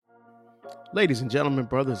Ladies and gentlemen,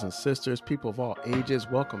 brothers and sisters, people of all ages,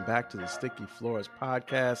 welcome back to the Sticky Floors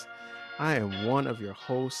podcast. I am one of your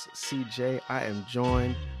hosts, CJ. I am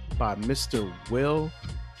joined by Mr. Will,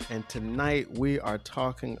 and tonight we are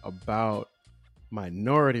talking about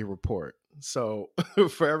Minority Report. So,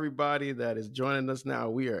 for everybody that is joining us now,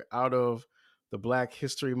 we are out of the Black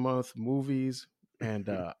History Month movies, and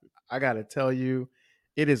I got to tell you,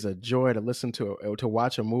 it is a joy to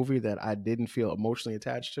watch a movie that I didn't feel emotionally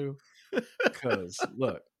attached to. Because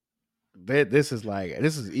look, this is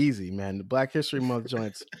easy, man. The Black History Month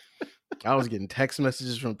joints. I was getting text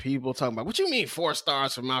messages from people talking about, what you mean 4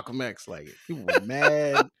 stars for Malcolm X? Like, people were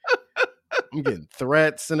mad. I'm getting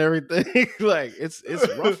threats and everything. Like, it's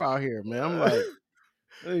rough out here, man. I'm like,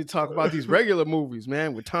 let me talk about these regular movies,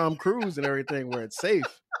 man, with Tom Cruise and everything where it's safe.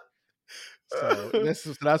 So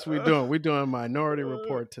that's what we're doing. We're doing Minority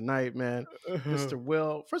Report tonight, man. Mr.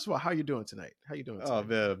 Will, first of all, how you doing tonight? How you doing tonight? Oh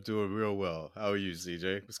man, I'm doing real well. How are you,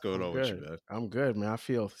 CJ? What's going on with you, man? I'm good, man. I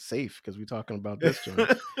feel safe because we're talking about this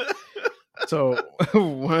joint. So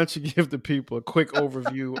why don't you give the people a quick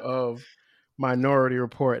overview of Minority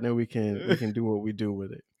Report, and then we can do what we do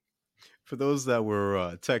with it. For those that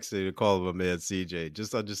were texting and calling my man CJ,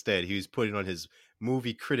 just understand he was putting on his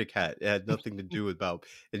movie critic hat. It had nothing to do about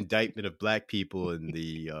indictment of Black people and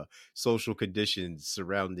the social conditions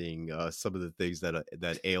surrounding some of the things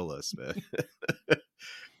that ail us, man.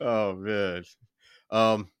 Oh man.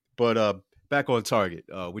 But back on target.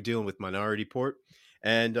 We're dealing with Minority Report,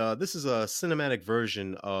 and this is a cinematic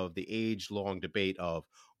version of the age-long debate of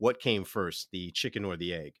what came first, the chicken or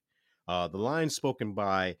the egg. The line spoken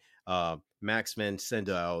by Max Van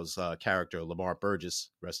Sydow's character, Lamar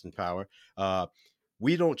Burgess, rest in power.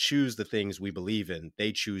 We don't choose the things we believe in;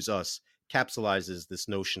 they choose us. Capsulizes this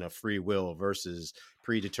notion of free will versus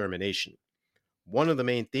predetermination. One of the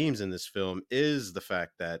main themes in this film is the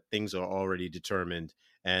fact that things are already determined,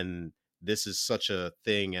 and this is such a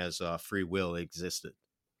thing as free will existed.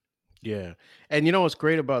 Yeah, and what's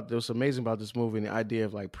amazing about this movie and the idea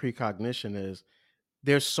of like precognition is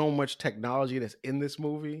there's so much technology that's in this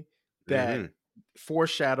movie that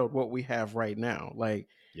foreshadowed what we have right now. Like,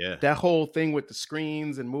 yeah, that whole thing with the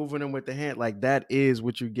screens and moving them with the hand, like that is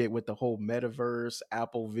what you get with the whole metaverse,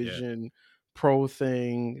 Apple Vision Pro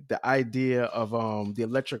thing, the idea of the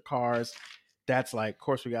electric cars. That's like, of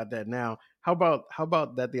course we got that now. How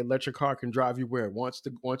about that the electric car can drive you where it wants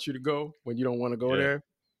you to go when you don't want to go there?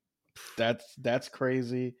 That's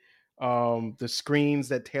crazy. The screens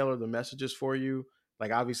that tailor the messages for you,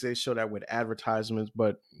 like obviously they show that with advertisements,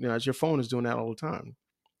 but as your phone is doing that all the time,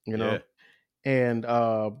 and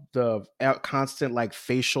the constant like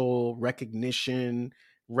facial recognition,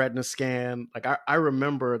 retina scan. Like I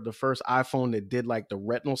remember the first iPhone that did like the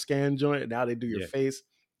retinal scan joint, and now they do your face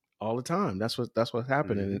all the time. That's what's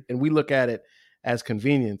happening, and we look at it as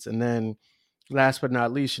convenience. And then last but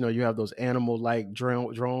not least, you have those animal like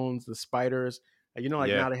drones, the spiders. Like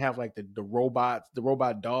now they have like the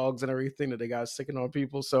robot dogs and everything that they got sticking on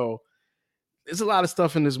people. So there's a lot of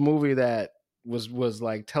stuff in this movie that was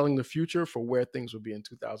like telling the future for where things would be in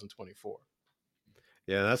 2024.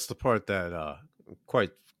 Yeah, that's the part that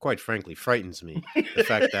quite frankly frightens me. The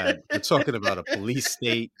fact that we're talking about a police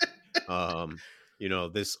state,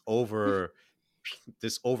 this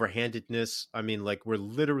overhandedness. I mean, like, we're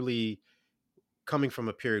literally coming from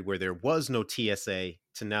a period where there was no TSA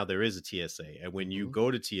to now there is a TSA. And when you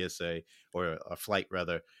go to TSA or a flight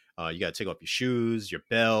rather, you got to take off your shoes, your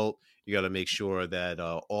belt. You got to make sure that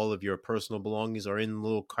all of your personal belongings are in the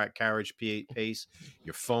little carriage case,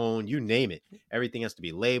 your phone, you name it. Everything has to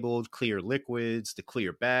be labeled, clear liquids, the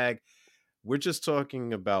clear bag. We're just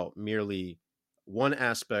talking about merely one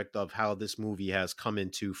aspect of how this movie has come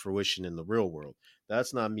into fruition in the real world.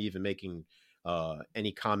 That's not me even making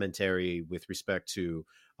any commentary with respect to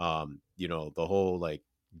the whole like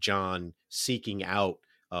John seeking out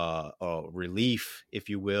relief, if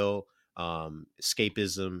you will,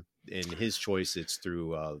 escapism. In his choice, it's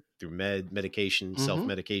through medication,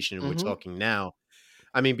 self-medication. And we're talking now.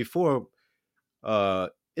 I mean, before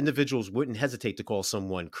individuals wouldn't hesitate to call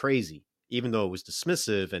someone crazy, even though it was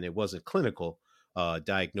dismissive and it wasn't clinical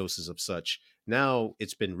diagnosis of such. Now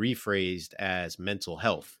it's been rephrased as mental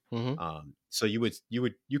health. So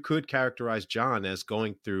you could characterize John as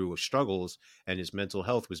going through struggles and his mental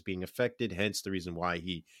health was being affected. Hence the reason why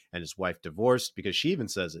he and his wife divorced, because she even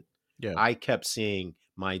says it. Yeah. I kept seeing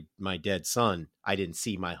my dead son. I didn't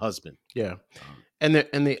see my husband. Yeah. And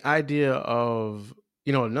the idea of,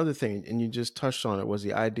 another thing, and you just touched on it, was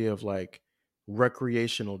the idea of like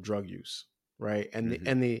recreational drug use. Right. And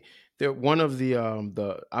the one of the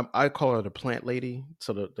I call her the plant lady.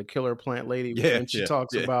 So the killer plant lady, when she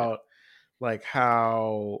talks about like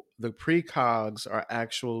how the precogs are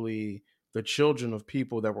actually the children of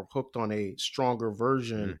people that were hooked on a stronger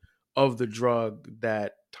version Mhm. of the drug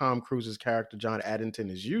that Tom Cruise's character John Addington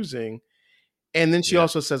is using. And then she Yeah.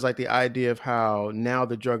 also says like the idea of how now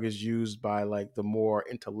the drug is used by like the more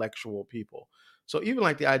intellectual people. So even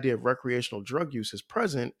like the idea of recreational drug use is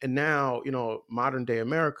present. And now, modern day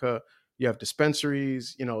America, you have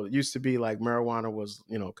dispensaries. It used to be like marijuana was,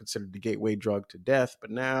 considered the gateway drug to death.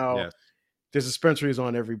 But now Yes. there's dispensaries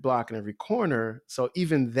on every block and every corner. So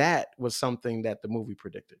even that was something that the movie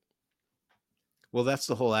predicted. Well, that's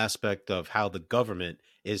the whole aspect of how the government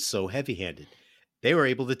is so heavy-handed. They were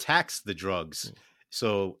able to tax the drugs.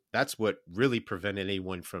 So that's what really prevented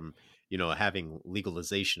anyone from, having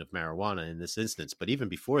legalization of marijuana in this instance. But even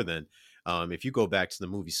before then, if you go back to the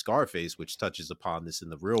movie Scarface, which touches upon this in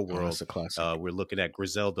the real Oh, that's world, a classic. we're looking at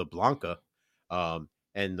Griselda Blanca,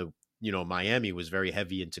 and Miami was very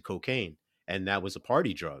heavy into cocaine, and that was a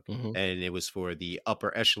party drug, Hmm. and it was for the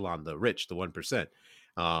upper echelon, the rich, the 1%.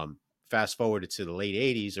 Fast forward to the late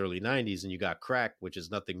 80s, early 90s, and you got crack, which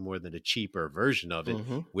is nothing more than a cheaper version of it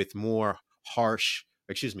Hmm. with more harsh,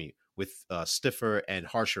 excuse me, with stiffer and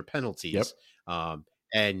harsher penalties. Yep. Um,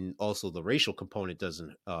 and also the racial component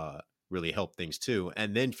doesn't really help things too.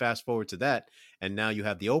 And then fast forward to that, and now you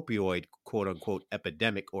have the opioid quote unquote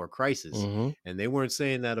epidemic or crisis. Hmm. And they weren't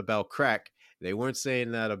saying that about crack. They weren't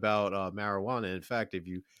saying that about marijuana. In fact, if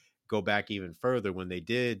you go back even further, when they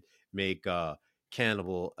did make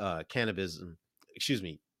cannabism, excuse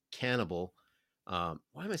me, cannibal. Why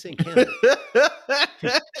am I saying cannibal?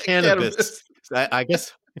 Cannabis. Cannabis. I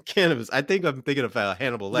guess cannabis. I think I'm thinking of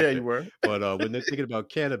Hannibal Yeah, you Lecter, were. but when they're thinking about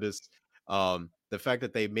cannabis, the fact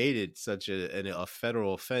that they made it such a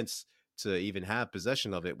federal offense to even have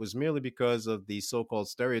possession of it was merely because of the so-called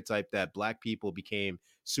stereotype that black people became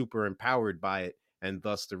super empowered by it, and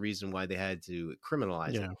thus the reason why they had to criminalize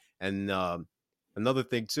it. Yeah. And another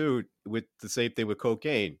thing too, with the same thing with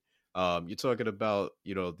cocaine, you're talking about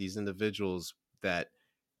these individuals that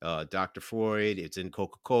Dr. Freud, it's in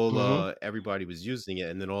Coca Hmm. Cola, everybody was using it,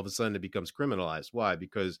 and then all of a sudden it becomes criminalized. Why?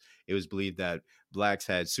 Because it was believed that blacks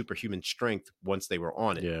had superhuman strength once they were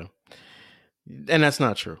on it. Yeah. And that's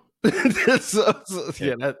not true. Yeah.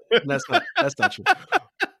 Yeah, that's not true.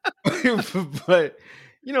 But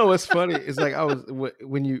what's funny is like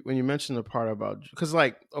when you mentioned the part about because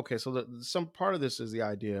like okay, so some part of this is the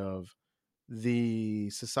idea of the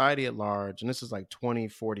society at large, and this is like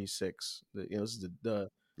 2046. This is the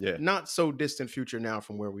Yeah. not so distant future now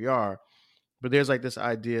from where we are, but there's like this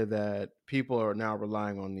idea that people are now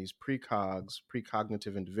relying on these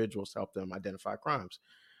precognitive individuals to help them identify crimes.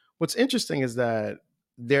 What's interesting is that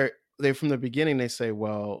they from the beginning they say,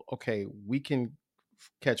 well, okay, we can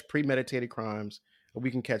catch premeditated crimes, or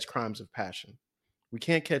we can catch crimes of passion. We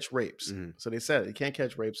can't catch rapes. Hmm. So they said you can't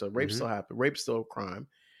catch rapes. So rape Hmm. still happen. Rape's still a crime.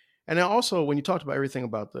 And then also, when you talked about everything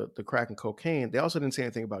about the crack and cocaine, they also didn't say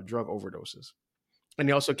anything about drug overdoses, and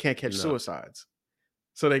they also can't catch No. suicides.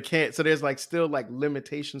 So they can't. So there's like still like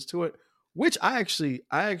limitations to it, which I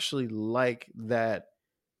actually like that.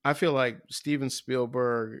 I feel like Steven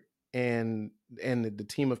Spielberg and the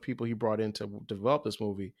team of people he brought in to develop this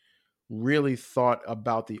movie really thought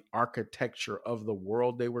about the architecture of the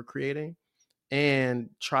world they were creating and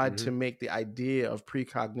tried to Hmm. make the idea of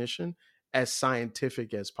precognition as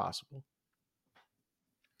scientific as possible.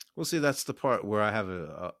 Well, see, that's the part where I have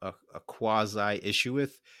a quasi issue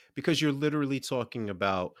with, because you're literally talking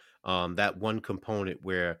about that one component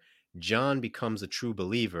where John becomes a true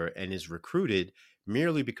believer and is recruited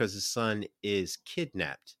merely because his son is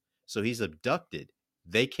kidnapped. So he's abducted.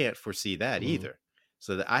 They can't foresee that Mhm. either.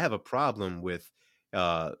 So that I have a problem with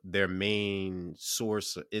their main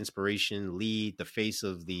source, inspiration, lead, the face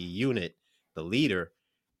of the unit, the leader.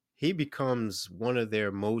 He becomes one of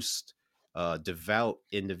their most devout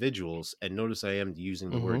individuals. And notice I am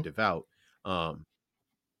using the word Mhm. devout,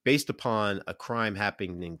 based upon a crime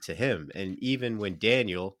happening to him. And even when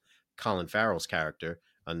Daniel, Colin Farrell's character,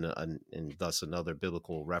 and thus another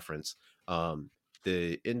biblical reference,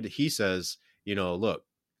 he says, look,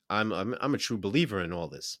 I'm a true believer in all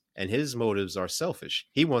this, and his motives are selfish.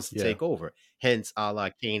 He wants to Yeah. take over, hence a la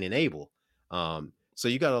Cain and Abel. So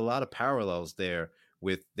you got a lot of parallels there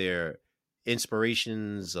with their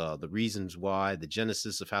inspirations, the reasons why, the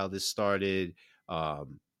genesis of how this started,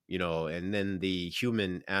 and then the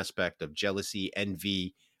human aspect of jealousy,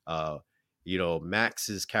 envy. Uh,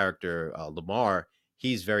 Max's character, Lamar,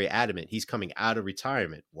 he's very adamant. He's coming out of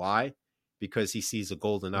retirement. Why? Because he sees a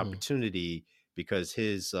golden Mhm. opportunity, because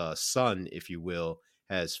his son, if you will,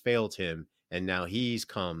 has failed him. And now he's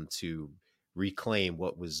come to reclaim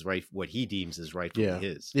what was right, what he deems is rightfully Yeah.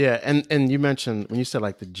 his. Yeah. And you mentioned when you said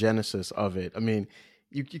like the genesis of it, I mean,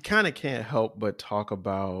 you kind of can't help but talk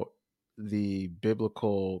about the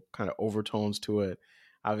biblical kind of overtones to it.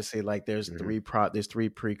 Obviously, like Hmm. there's three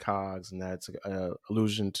precogs, and that's a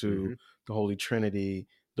allusion to Hmm. the Holy Trinity.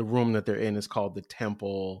 The room that they're in is called the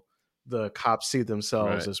temple. The cops see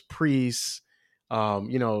themselves Right. as priests.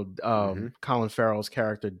 Hmm. Colin Farrell's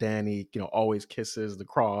character Danny, always kisses the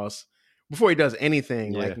cross before he does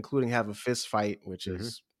anything, like Yeah. including have a fist fight, which Hmm.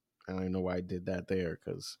 is I don't even know why I did that there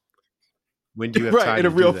because When do you have right in time a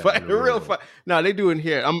to do real that fight, in the a real real world? fight. No, they do in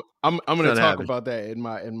here. I'm It's going to not talk happening. about that in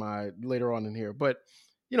my later on in here, but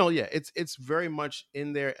yeah, it's very much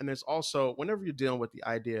in there, and there's also whenever you're dealing with the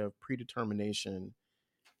idea of predetermination,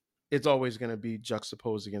 it's always going to be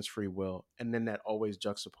juxtaposed against free will, and then that always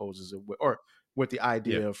juxtaposes it with the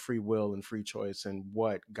Yeah. idea of free will and free choice and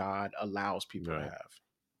what God allows people to Right. have.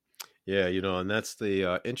 Yeah, and that's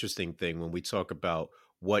the interesting thing when we talk about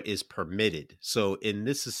what is permitted. So in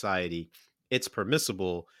this society, it's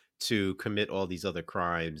permissible to commit all these other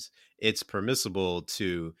crimes. It's permissible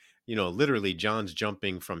to, literally John's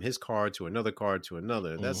jumping from his car to another car to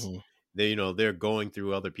another. That's Hmm. they're going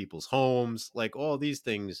through other people's homes, like all these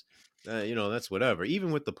things. That's whatever.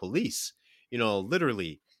 Even with the police,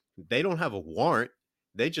 literally, they don't have a warrant.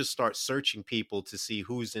 They just start searching people to see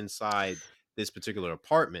who's inside this particular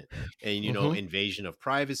apartment, and Hmm. invasion of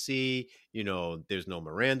privacy, there's no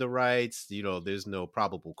Miranda rights, there's no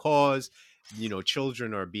probable cause,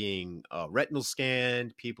 children are being retinal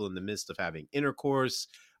scanned, people in the midst of having intercourse,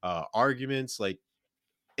 arguments, like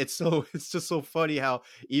it's just so funny how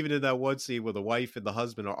even in that one scene where the wife and the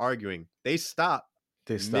husband are arguing, they stop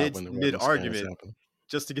They stop when the mid retinal scan is argument happening.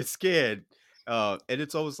 just to get scared. And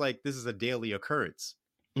it's always like this is a daily occurrence.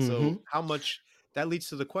 So Hmm. how much that leads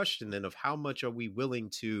to the question then of how much are we willing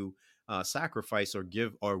to sacrifice or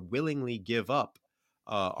give or willingly give up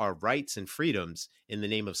our rights and freedoms in the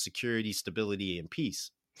name of security, stability, and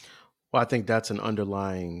peace? Well, I think that's an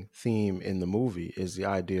underlying theme in the movie is the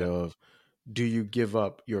idea Okay. of do you give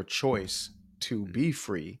up your choice to Mhm. be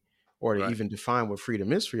free or to Right. even define what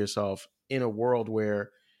freedom is for yourself in a world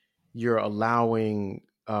where you're allowing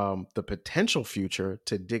the potential future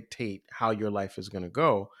to dictate how your life is going to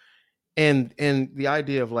go, and the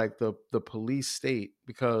idea of like the police state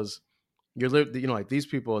because like these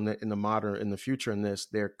people in the future in this,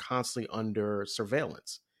 they're constantly under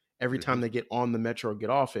surveillance. Every Hmm. time they get on the metro or get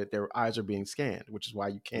off it, their eyes are being scanned, which is why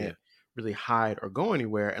you Yeah. can't really hide or go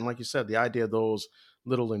anywhere. And like you said, the idea of those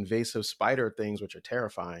little invasive spider things, which are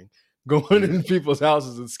terrifying, going Hmm. in people's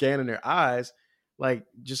houses and scanning their eyes, like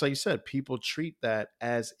just like you said, people treat that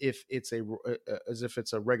as if it's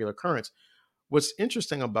a regular occurrence. What's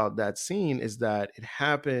interesting about that scene is that it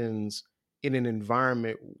happens in an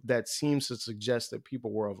environment that seems to suggest that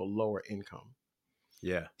people were of a lower income.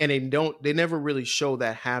 Yeah. And they never really show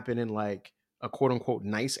that happen in like a quote unquote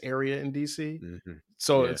nice area in DC. Hmm.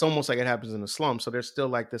 So Yeah. it's almost like it happens in a slum. So there's still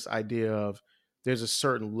like this idea of there's a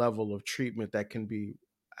certain level of treatment that can be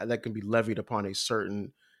levied upon a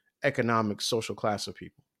certain economic social class of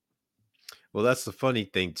people. Well, that's the funny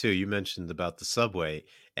thing too. You mentioned about the subway,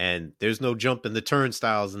 and there's no jumping the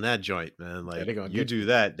turnstiles in that joint, man. Yeah, Like they're gonna you get do you.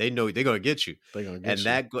 that, they know they're gonna get you, They're gonna and get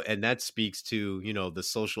you. that speaks to the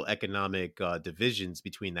social economic divisions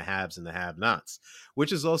between the haves and the have-nots,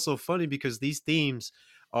 which is also funny because these themes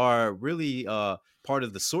are really part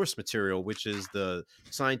of the source material, which is the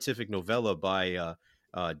scientific novella by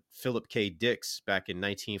Philip K. Dix back in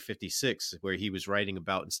 1956, where he was writing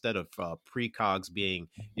about instead of precogs being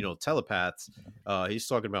telepaths, he's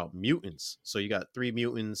talking about mutants. So you got three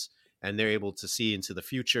mutants, and they're able to see into the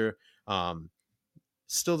future.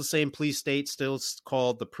 Still the same police state, still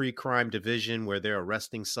called the pre-crime division, where they're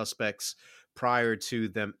arresting suspects prior to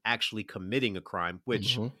them actually committing a crime,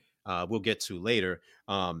 which Hmm. we'll get to later.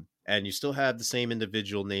 And you still have the same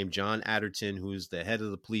individual named John Adderton, who's the head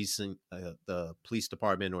of the police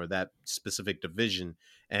department or that specific division,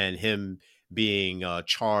 and him being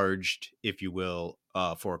charged, if you will,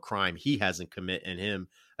 for a crime he hasn't committed, and him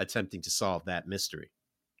attempting to solve that mystery.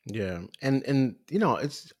 Yeah, and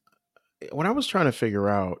it's what I was trying to figure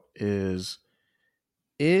out is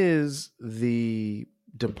the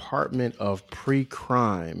Department of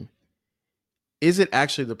Pre-Crime, is it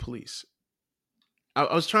actually the police?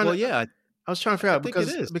 I was trying Well, to yeah, figure I out think it because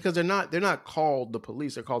is. they're not called the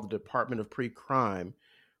police, they're called the Department of Pre-Crime,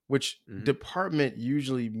 which Hmm. department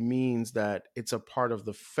usually means that it's a part of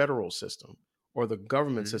the federal system or the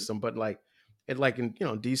government Hmm. system, but like in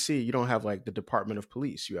DC, you don't have like the Department of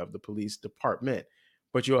Police, you have the police department,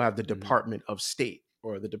 but you'll have the Hmm. Department of State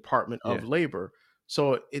or the Department of Yeah. Labor.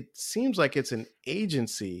 So it seems like it's an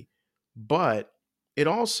agency, but it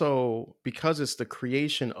also, because it's the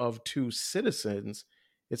creation of two citizens,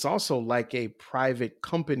 it's also like a private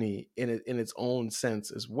company in its own sense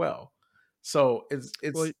as well. So it's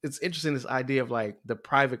Well, it's it's interesting, this idea of like the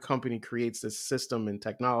private company creates this system and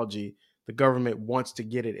technology, the government wants to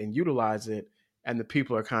get it and utilize it, and the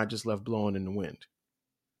people are kind of just left blowing in the wind.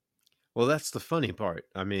 well, that's the funny part.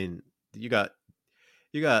 I mean, you got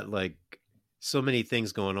you got like so many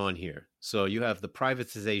things going on here. So you have the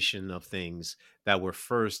privatization of things that were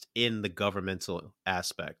first in the governmental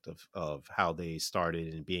aspect of how they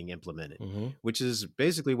started and being implemented, Hmm. which is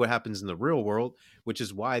basically what happens in the real world, which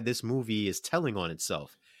is why this movie is telling on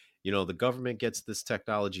itself. You know, the government gets this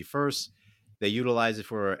technology first, they utilize it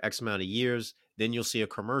for X amount of years, then you'll see a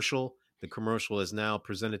commercial. The commercial is now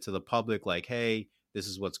presented to the public like, hey, this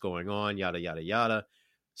is what's going on, yada, yada, yada.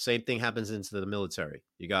 Same thing happens into the military.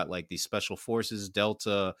 You got like these special forces,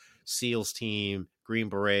 Delta, SEALs team, Green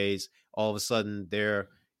Berets. All of a sudden, their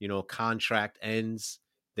contract ends.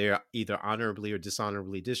 They're either honorably or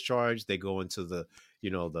dishonorably discharged. They go into the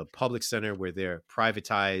public center where they're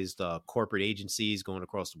privatized corporate agencies going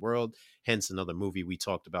across the world. Hence, another movie we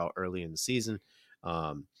talked about early in the season.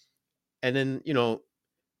 Um, and then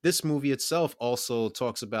this movie itself also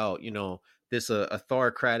talks about this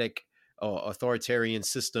authoritarian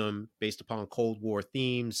system based upon Cold War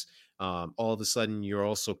themes. All of a sudden you're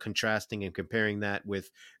also contrasting and comparing that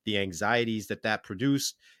with the anxieties that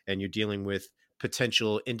produced, and you're dealing with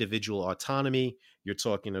potential individual autonomy. You're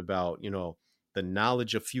talking about the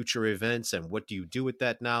knowledge of future events, and what do you do with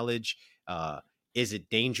that knowledge. Is it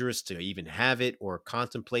dangerous to even have it or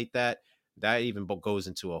contemplate that even goes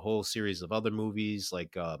into a whole series of other movies,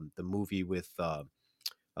 like the movie with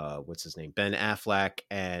what's his name, Ben Affleck,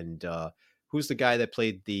 and who's the guy that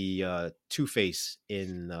played the Two Face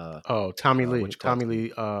in Oh, Tommy what Lee. you call Tommy it?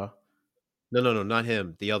 Lee. No, no, no, not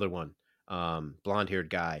him. The other one, blonde haired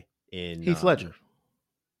guy in. Heath Ledger.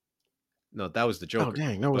 No, that was the Oh Joker.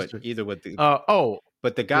 dang, that was But the. either with the Oh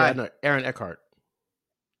but the yeah, guy no, Aaron Eckhart.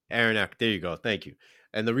 Aaron Eck, there you go. Thank you.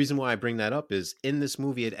 And the reason why I bring that up is in this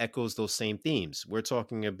movie, it echoes those same themes. We're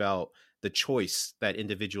talking about the choice that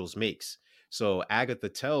individuals makes. So Agatha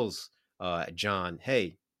tells John,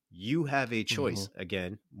 hey, you have a Hmm. choice.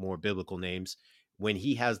 Again, more biblical names, when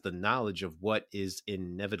he has the knowledge of what is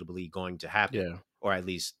inevitably going to happen, Yeah, or at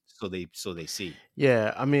least so they see.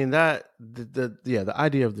 yeah. I mean that the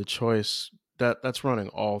idea of the choice that's running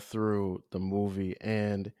all through the movie,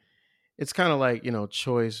 and it's kind of like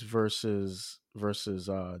choice versus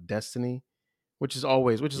destiny, which is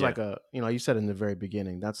Yeah. like a you said in the very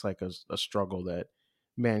beginning, that's like a struggle that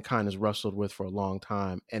mankind has wrestled with for a long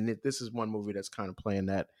time, and this is one movie that's kind of playing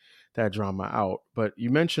that drama out. But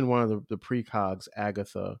you mentioned one of the precogs,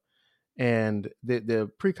 Agatha, and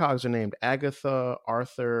the precogs are named Agatha,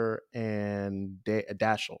 Arthur, and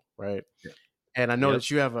Dashiell, right? Yeah. And I know Yep. that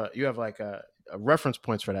you have like a reference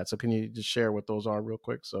points for that. So can you just share what those are real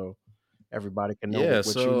quick so everybody can know Yeah. what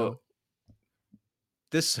you So know?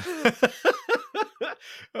 this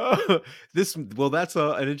oh, this well, that's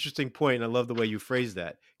an interesting point. I love the way you phrase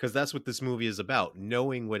that, because that's what this movie is about,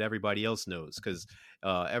 knowing what everybody else knows, because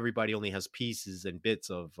everybody only has pieces and bits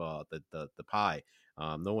of the pie.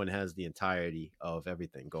 No one has the entirety of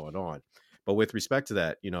everything going on. But with respect to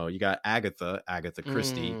that, you got Agatha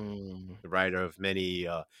Christie, Mm, the writer of many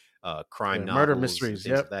crime yeah, murder novels and mysteries.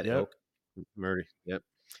 things of Yep, that yep. ilk. Murder. Yep.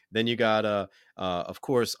 Then you got of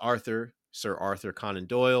course, Sir Arthur Conan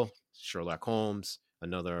Doyle, Sherlock Holmes,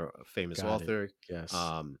 another famous Got it. author Yes.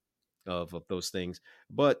 um, of those things.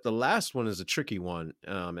 But the last one is a tricky one,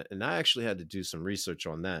 and I actually had to do some research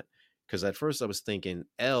on that, because at first I was thinking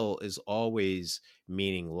El is always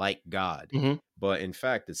meaning like God, Hmm. but in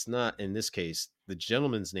fact it's not. In this case, the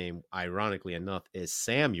gentleman's name, ironically enough, is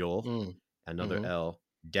Samuel, Mm, another hmm. L,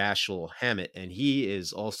 Dashiell Hammett, and he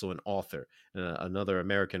is also an author, another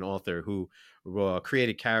American author who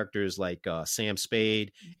created characters like Sam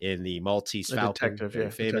Spade in the Maltese A Falcon, detective, very yeah,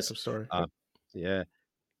 famous. detective story. Uh, Yep. yeah,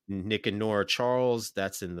 Nick and Nora Charles,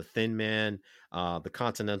 that's in The Thin Man. The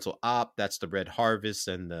Continental Op, that's the Red Harvest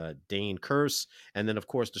and the Dane Curse. And then, of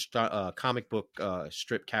course, the comic book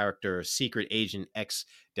strip character Secret Agent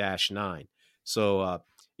X-9. So,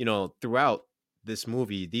 throughout this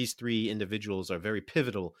movie, these three individuals are very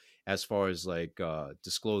pivotal as far as like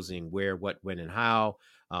disclosing where, what, when, and how.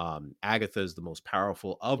 Agatha is the most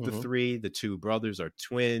powerful of the Hmm. three. The two brothers are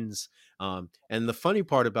twins. And the funny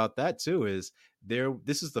part about that, too, is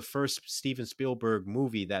this is the first Steven Spielberg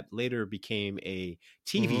movie that later became a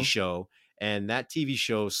TV Hmm. show, and that TV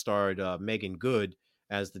show starred Megan Good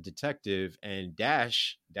as the detective, and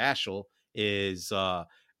Dashiell is now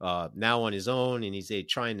on his own, and he's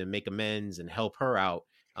trying to make amends and help her out,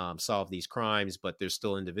 solve these crimes. But there's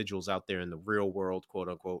still individuals out there in the real world, quote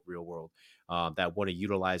unquote, real world, that want to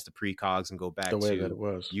utilize the precogs and go The back way that it to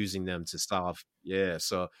was. using them to solve. Yeah.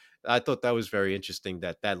 So I thought that was very interesting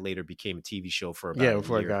that that later became a TV show for Yeah, about a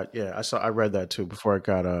before I year. got I read that too before it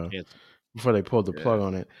got Canceled. before they pulled the Yeah. plug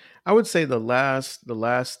on it. I would say the last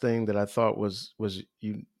thing that I thought was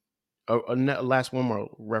you last one more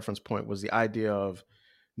reference point was the idea of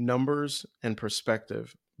numbers and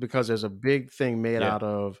perspective, because there's a big thing made Yeah. out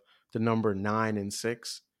of the number 9 and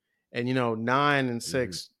 6. And 9 and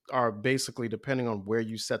Hmm. 6 are basically, depending on where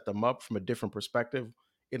you set them up from a different perspective,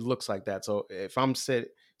 it looks like that. So if I'm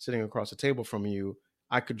sitting across the table from you,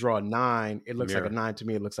 I could draw a 9, it looks like a Mirror. 9 to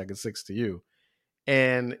me, it looks like a 6 to you.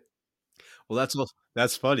 And Well,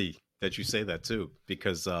 that's funny that you say that too,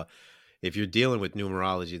 because if you're dealing with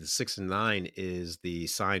numerology, the 6 and 9 is the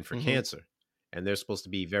sign for mhm, Cancer, and they're supposed to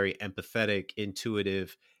be very empathetic,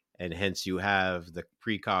 intuitive, and hence you have the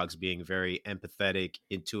precogs being very empathetic,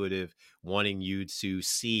 intuitive, wanting you to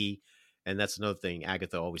see. And that's another thing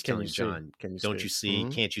Agatha always can you telling see? John: Can you "Don't see? you see?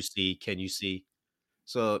 Mhm. Can't you see? Can you see?"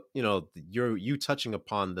 So you touching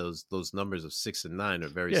upon those numbers of 6 and 9 are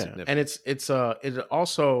very Yeah, and significant. it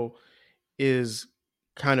also is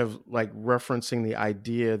kind of like referencing the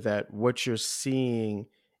idea that what you're seeing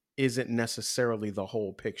isn't necessarily the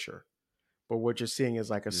whole picture, but what you're seeing is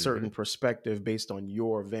like a certain Hmm. perspective based on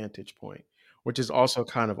your vantage point, which is also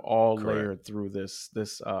kind of all Correct. layered through this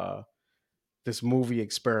movie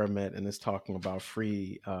experiment, and it's talking about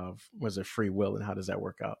was it free will, and how does that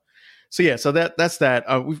work out. So yeah, so that's that.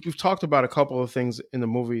 We've talked about a couple of things in the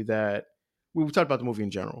movie that we've talked about the movie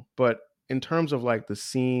in general, but in terms of like the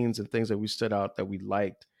scenes and things that we stood out that we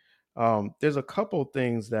liked, there's a couple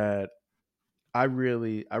things that I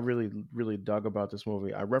really dug about this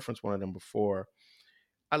movie. I referenced one of them before.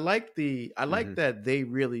 I like Hmm. that they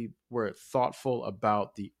really were thoughtful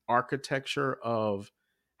about the architecture of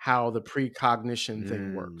how the precognition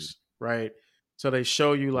thing Mm, works, right? So they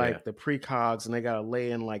show you yeah. like the precogs, and they gotta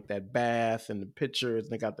lay in like that bath and the pictures,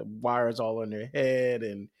 and they got the wires all in their head.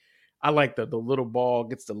 And I like the little ball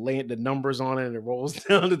gets the numbers on it, and it rolls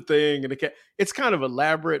down the thing, and it's kind of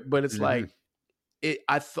elaborate, but it's Hmm. like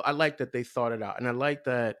I like that they thought it out, and I like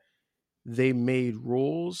that they made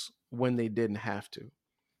rules when they didn't have to,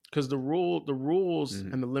 because the rules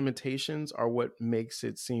Hmm. and the limitations are what makes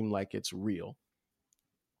it seem like it's real.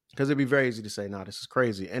 Because it'd be very easy to say, "No, this is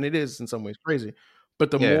crazy," and it is in some ways crazy.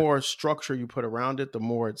 But the Yeah. more structure you put around it, the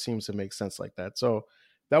more it seems to make sense like that. So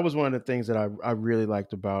that was one of the things that I really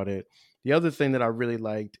liked about it. The other thing that I really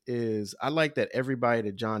liked is I like that everybody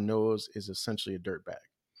that John knows is essentially a dirtbag.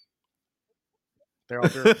 They're all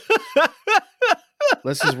dirt.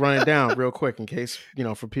 Let's just run it down real quick in case,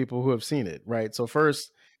 for people who have seen it, right? So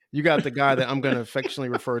first, you got the guy that I'm going to affectionately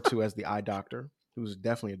refer to as the eye doctor, who's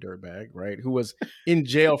definitely a dirtbag, right? Who was in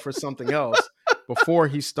jail for something else before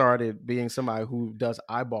he started being somebody who does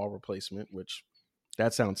eyeball replacement, which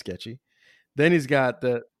that sounds sketchy. Then he's got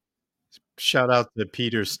the Shout out to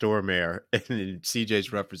Peter Stormare, and then CJ's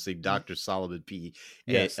referencing Dr. Solomon P.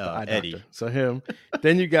 yes, the eye doctor. Eddie. So him.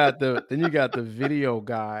 Then you got the video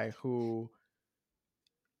guy who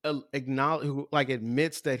acknowledge who like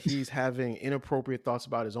admits that he's having inappropriate thoughts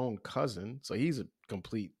about his own cousin. So he's a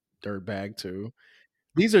complete dirtbag too.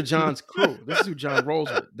 These are John's crew. This is who John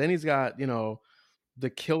rolls with. Then he's got, the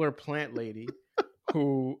killer plant lady,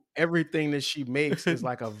 who everything that she makes is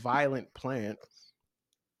like a violent plant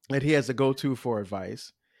that he has to go to for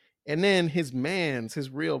advice. And then his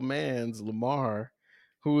real man's Lamar,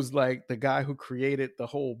 who's like the guy who created the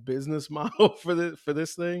whole business model for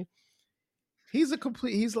this thing.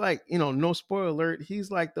 He's like, no spoiler alert, he's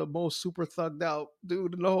like the most super thugged out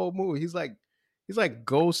dude in the whole movie. He's like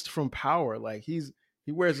Ghost from Power. Like he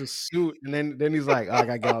wears a suit, and then he's like, "Oh, I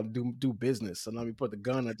gotta get out and do business. So let me put the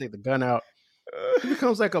gun, I take the gun out." He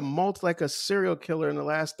becomes like like a serial killer in the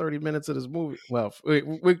last 30 minutes of this movie. Well,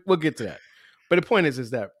 we'll get to that. But the point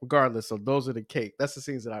is that regardless, so those are the cake. That's the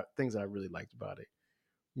things that I really liked about it.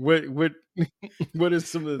 What what is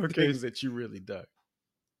some of the Okay. things that you really dug?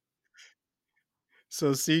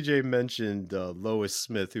 So CJ mentioned Lois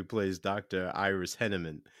Smith, who plays Dr. Iris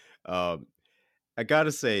Henneman. Um, I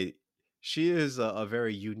gotta say, she is a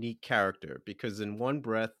very unique character because, in one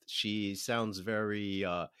breath, she sounds very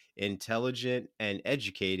intelligent and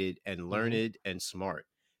educated and Mhm. learned and smart.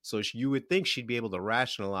 So you would think she'd be able to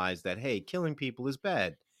rationalize that, hey, killing people is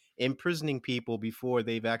bad, imprisoning people before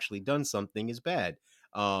they've actually done something is bad.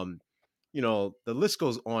 Um, the list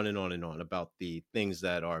goes on and on and on about the things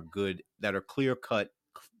that are good, that are clear cut,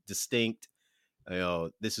 distinct,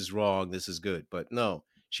 This is wrong, this is good. But no,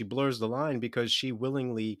 she blurs the line because she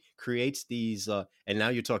willingly creates these. And now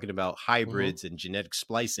you're talking about Mm-hmm. hybrids and genetic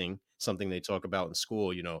splicing, something they talk about in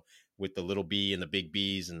school, with the little b and the big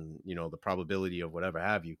B's and, the probability of whatever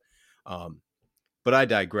have you. Um, but I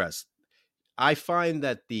digress. I find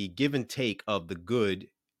that the give and take of the good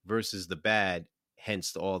versus the bad,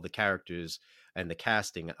 hence all the characters and the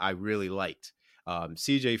casting, I really liked.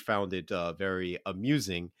 CJ found it very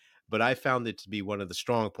amusing, but I found it to be one of the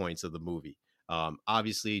strong points of the movie.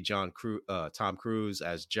 Obviously, Tom Cruise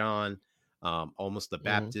as John, almost the Mm-hmm.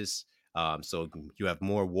 Baptist. So you have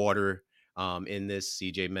more water in this.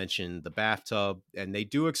 CJ mentioned the bathtub, and they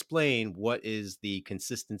do explain what is the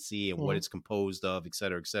consistency and what Mm-hmm. it's composed of, et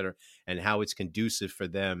cetera, and how it's conducive for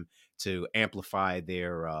them to amplify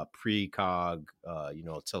their precog,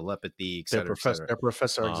 telepathy, et cetera, et cetera. Their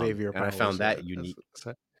Professor Xavier And I found powers. Yeah, that unique.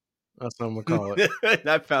 that's what I'm gonna call it. And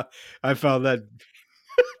I found that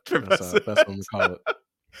Professor. That's what I'm gonna call it.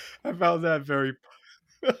 I found that very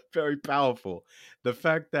very powerful. The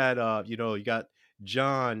fact that you got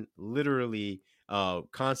John literally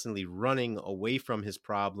constantly running away from his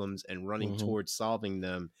problems and running Mm-hmm. towards solving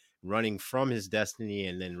them, running from his destiny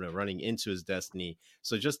and then running into his destiny.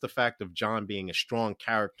 So just the fact of John being a strong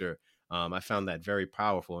character, I found that very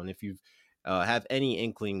powerful. And if you've have any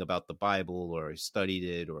inkling about the Bible or studied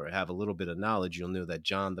it or have a little bit of knowledge, you'll know that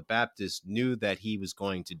John the Baptist knew that he was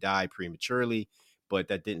going to die prematurely, but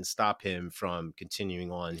that didn't stop him from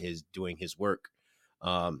continuing on his doing his work.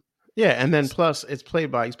 Um, Yeah, and then plus he's played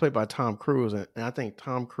by Tom Cruise, and I think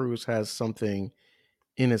Tom Cruise has something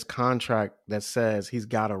in his contract that says he's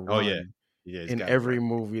got to oh yeah, run yeah, he's in got to every run.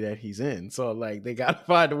 movie that he's in. So like they got to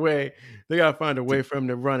find a way. They got to find a way for him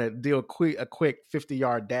to run it, deal a quick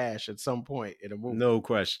 50-yard dash at some point in a movie. No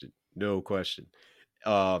question, no question.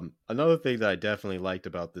 Another thing that I definitely liked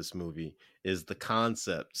about this movie is the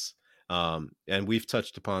concepts. And we've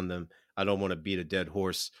touched upon them. I don't want to beat a dead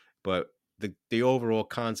horse, but the overall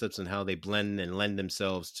concepts and how they blend and lend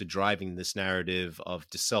themselves to driving this narrative of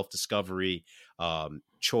self discovery,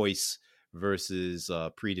 choice versus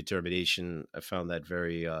predetermination. I found that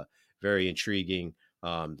very intriguing.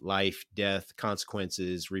 Life, death,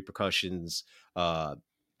 consequences, repercussions.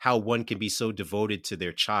 How one can be so devoted to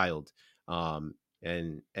their child, and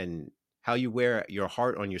how you wear your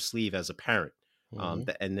heart on your sleeve as a parent, Mm-hmm.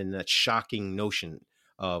 and then that shocking notion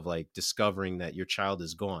of like discovering that your child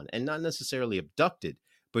is gone and not necessarily abducted,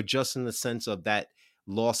 but just in the sense of that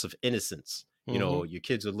loss of innocence. Mm-hmm. Your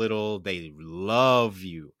kids are little, they love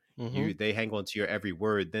you, Mm-hmm. they hang on to your every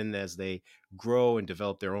word. Then as they grow and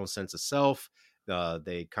develop their own sense of self,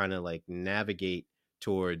 they kind of like navigate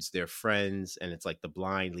towards their friends, and it's like the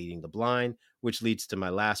blind leading the blind, which leads to my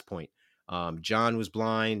last point. John was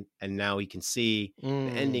blind and now he can see. The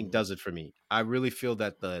ending Mm. does it for me. I really feel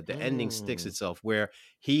that the ending sticks Mm. itself, where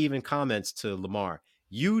he even comments to Lamar,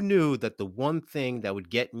 you knew that the one thing that would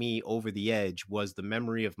get me over the edge was the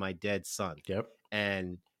memory of my dead son. Yep.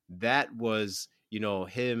 And that was,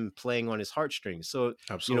 him playing on his heartstrings. So,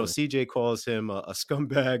 Absolutely. CJ calls him a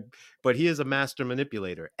scumbag, but he is a master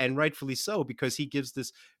manipulator, and rightfully so, because he gives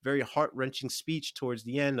this very heart-wrenching speech towards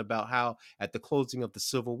the end about how at the closing of the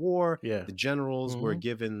Civil War, Yeah. the generals were Mm-hmm.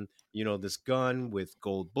 given, this gun with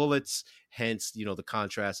gold bullets, hence, the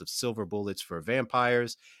contrast of silver bullets for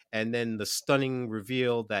vampires. And then the stunning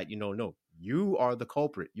reveal that, no, you are the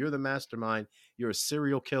culprit. You're the mastermind. You're a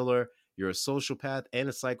serial killer. You're a sociopath and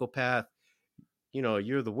a psychopath.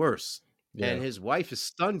 You're the worst. And Yeah. his wife is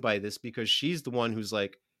stunned by this because she's the one who's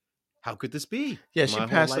like, how could this be? Yeah. My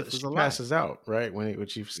whole life was She a lie. passes out right when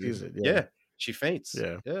she sees it. Yeah. Yeah, she faints.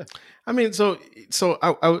 Yeah. Yeah. I mean, so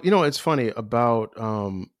it's funny about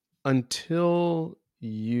until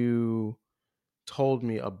you told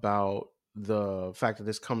me about the fact that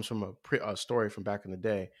this comes from a story from back in the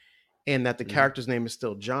day, and that the Hmm. character's name is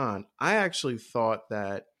still John. I actually thought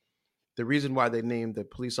that the reason why they named the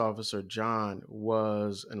police officer John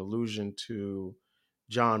was an allusion to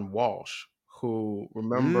John Walsh, who,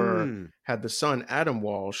 remember, Mm. had the son Adam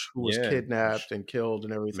Walsh, who was Yeah. kidnapped and killed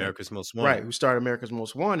and everything. America's Most Right, Wanted. who started America's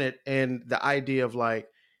Most Wanted, and the idea of like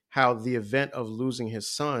how the event of losing his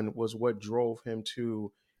son was what drove him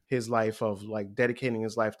to his life of like dedicating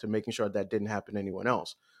his life to making sure that didn't happen to anyone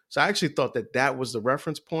else. So I actually thought that that was the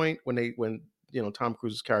reference point when Tom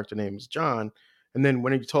Cruise's character name is John, and then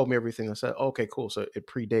when you told me everything, I said, okay, cool. So it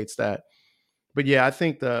predates that. But yeah, I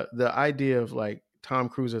think the idea of like Tom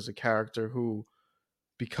Cruise as a character who,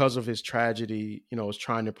 because of his tragedy, is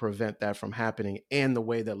trying to prevent that from happening, and the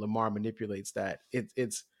way that Lamar manipulates that,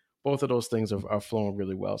 it's both of those things are flowing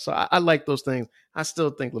really well. So I like those things. I still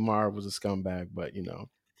think Lamar was a scumbag, but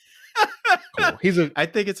cool. He's a I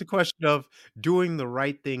think it's a question of doing the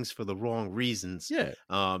right things for the wrong reasons. yeah,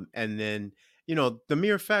 And then, the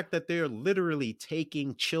mere fact that they're literally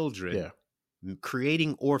taking children, yeah.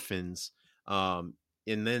 creating orphans. And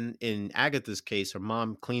then in Agatha's case, her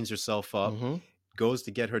mom cleans herself up, Mhm. goes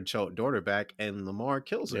to get her daughter back, and Lamar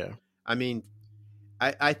kills her. Yeah. I mean,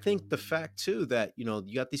 I think the fact too that,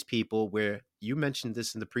 you got these people where you mentioned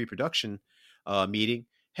this in the pre-production meeting.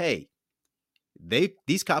 Hey,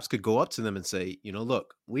 these cops could go up to them and say,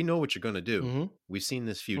 look, we know what you're going to do. Mhm. We've seen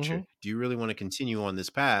this future. Mhm. Do you really want to continue on this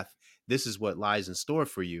path? This is what lies in store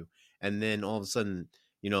for you. And then all of a sudden,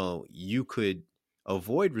 you could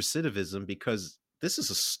avoid recidivism because this is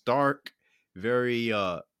a stark, very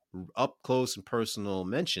up close and personal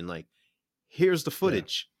mention. Like, here's the Yeah.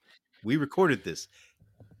 footage. We recorded this.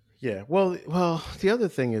 Yeah. Well, the other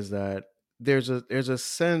thing is that there's a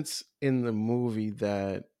sense in the movie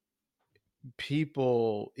that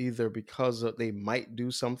people either because they might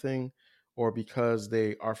do something or because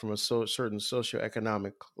they are from a certain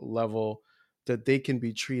socioeconomic level that they can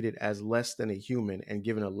be treated as less than a human and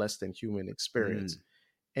given a less than human experience. Mm,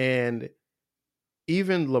 And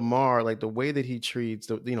even Lamar, like the way that he treats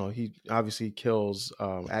he obviously kills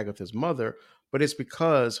Agatha's mother, but it's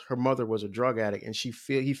because her mother was a drug addict and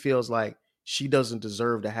he feels like she doesn't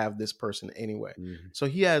deserve to have this person anyway. mhm, So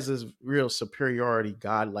he has this real superiority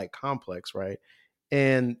godlike complex, right?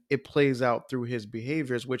 And it plays out through his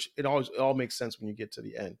behaviors, which it all makes sense when you get to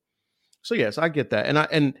the end. So yes, I get that.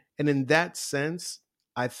 And in that sense,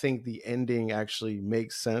 I think the ending actually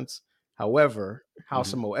makes sense. However,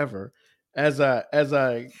 mhm. howsoever, as I as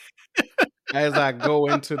I as I go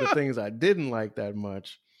into the things I didn't like that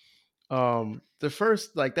much, the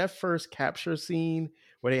first like that first capture scene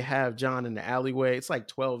where they have John in the alleyway, it's like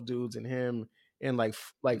 12 dudes and him in like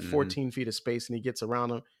Mhm. 14 feet of space and he gets around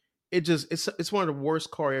them. It's one of the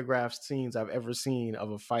worst choreographed scenes I've ever seen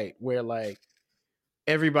of a fight where like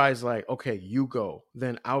everybody's like, okay, you go,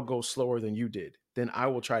 then I'll go slower than you did. Then I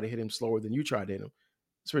will try to hit him slower than you tried to hit him.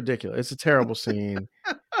 It's ridiculous. It's a terrible scene.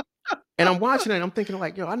 And I'm watching it and I'm thinking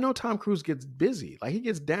like, yo, I know Tom Cruise gets busy. Like he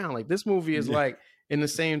gets down. Like this movie is like in the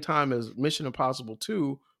same time as Mission Impossible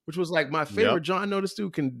 2, which was like my favorite. Yep. John, I know this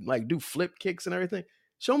dude can like do flip kicks and everything.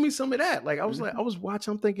 Show me some of that. Like I Mhm. was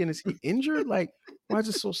watching, I'm thinking, is he injured? Like, why is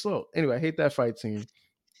it so slow? Anyway, I hate that fight scene.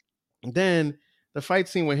 And then the fight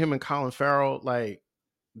scene with him and Colin Farrell, like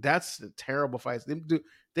that's the terrible fights.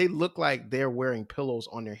 They look like they're wearing pillows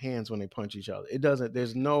on their hands when they punch each other. It doesn't.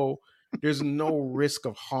 There's no risk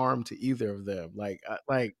of harm to either of them. Like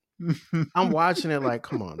I'm watching it like,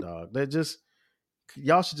 come on, dog. They're just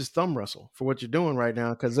y'all should just thumb wrestle for what you're doing right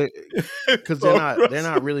now because So they're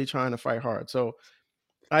not Russell. really trying to fight hard. So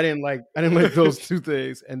I didn't like those two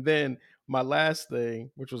things. And then my last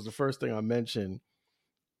thing, which was the first thing I mentioned,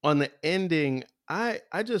 on the ending, I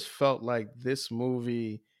just felt like this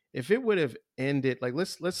movie, if it would have ended, like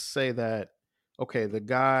let's say that okay, the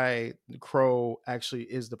guy, the Crow, actually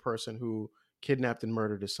is the person who kidnapped and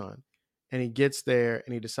murdered his son, and he gets there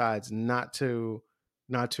and he decides not to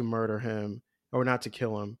murder him or not to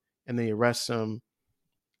kill him, and then he arrests him.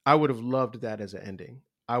 I would have loved that as an ending.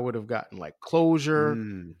 I would have gotten like closure.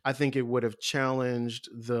 Mm, I think it would have challenged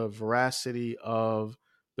the veracity of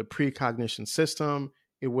the precognition system.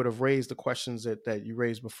 It would have raised the questions that you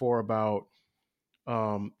raised before about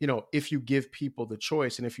if you give people the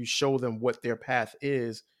choice and if you show them what their path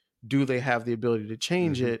is, do they have the ability to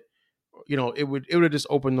change mhm. it? It would have just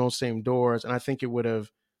opened those same doors, and I think it would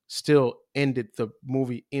have still ended the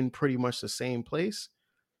movie in pretty much the same place,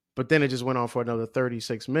 but then it just went on for another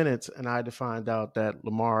 36 minutes, and I had to find out that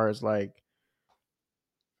Lamar is like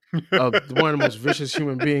one of the most vicious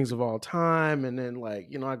human beings of all time. And then like,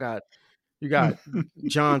 you got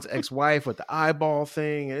John's ex-wife with the eyeball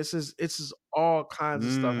thing. And it's just all kinds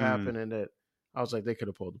of stuff Mm. happening that I was like, they could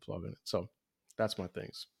have pulled the plug on it. So that's my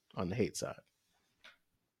things on the hate side.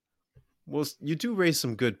 Well, you do raise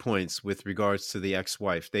some good points with regards to the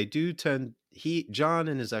ex-wife. They do tend John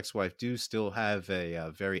and his ex-wife do still have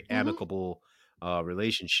a, very Mm-hmm. amicable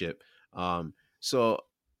relationship. So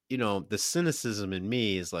the cynicism in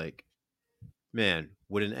me is like, man,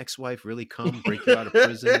 would an ex-wife really come, break you out of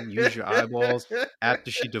prison, use your eyeballs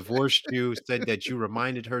after she divorced you, said that you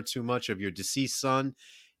reminded her too much of your deceased son?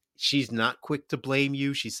 She's not quick to blame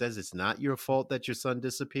you. She says it's not your fault that your son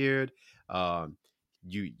disappeared. Um,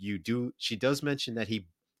 you do. She does mention that he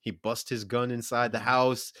bust his gun inside the Mhm.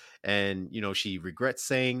 house, and she regrets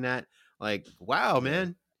saying that. Like, wow, Yeah,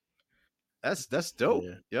 man, that's dope.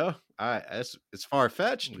 yeah, Yeah, it's far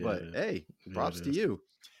fetched, yeah, it but is. hey, Yeah, it props to is. you.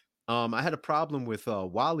 I had a problem with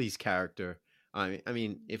Wally's character. I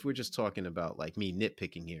mean, if we're just talking about like me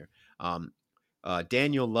nitpicking here,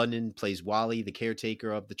 Daniel London plays Wally, the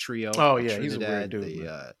caretaker of the trio Oh of yeah, he's a weird Trinidad. dude,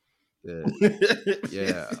 man. The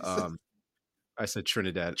yeah. I said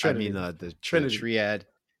Trinidad. I mean Trinity, the Trinity. triad.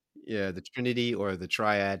 Yeah, the Trinity or the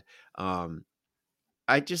triad. Um,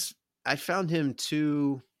 I just I found him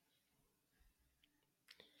too.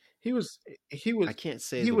 He was he I was can't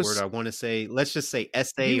say he the word was I want to say. Let's just say he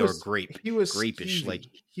essay or was grape, he was grapish. Like,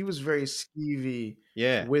 skeevy. He was very skeevy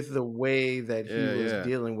yeah, with the way that he yeah, was yeah,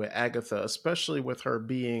 dealing with Agatha, especially with her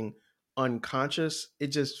being unconscious. It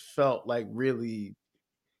just felt like really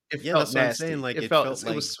it yeah. felt That's what I'm saying. nasty. Like, It it felt felt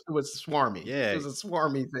like, it was swarmy. It yeah, was a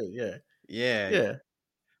swarmy thing. Yeah. yeah. Yeah.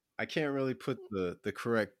 I can't really put the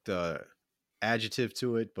correct adjective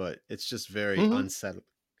to it, but it's just very Mhm. unsettling,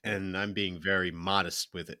 Yeah. and I'm being very modest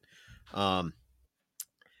with it. Um,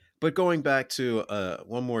 But going back to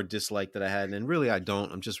one more dislike that I had, and really I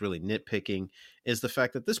don't, I'm just really nitpicking, is the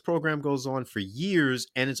fact that this program goes on for years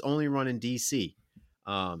and it's only run in DC.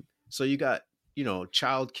 So you got,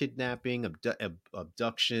 child kidnapping,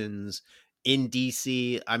 abductions in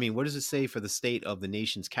DC. I mean, what does it say for the state of the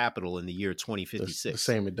nation's capital in the year The 2056?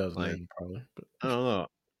 same it does now, Like, probably. But I don't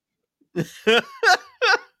know.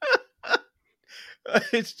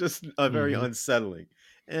 It's just very mhm. unsettling.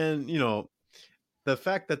 And, the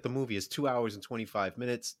fact that the movie is 2 hours and 25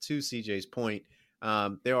 minutes, to CJ's point,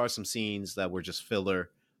 there are some scenes that were just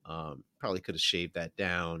filler. Probably could have shaved that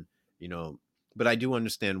down, you know, but I do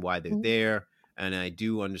understand why they're there. And I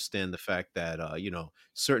do understand the fact that,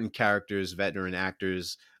 certain characters, veteran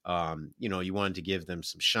actors, you wanted to give them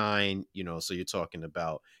some shine, so you're talking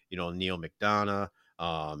about, Neil McDonough,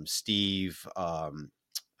 Steve,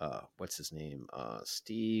 what's his name?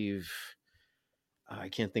 Steve. I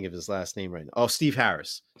can't think of his last name right now. Oh, Steve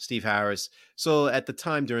Harris. Steve Harris. So at the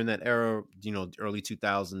time during that era, early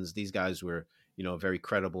 2000s, these guys were, very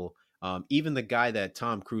credible. Even the guy that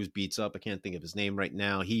Tom Cruise beats up, I can't think of his name right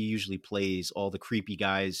now. He usually plays all the creepy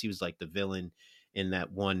guys. He was like the villain in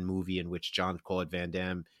that one movie in which John Claude Van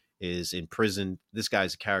Damme is in prison. This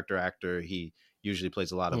guy's a character actor. He usually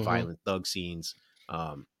plays a lot of Mhm. violent thug scenes.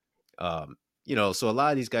 Um, so a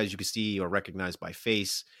lot of these guys you can see or recognize by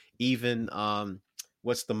face. Even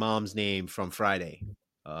what's the mom's name from Friday?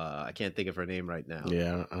 I can't think of her name right now.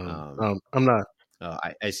 Yeah. Um, I'm not.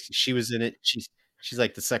 she was in it. She's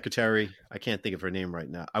like the secretary. I can't think of her name right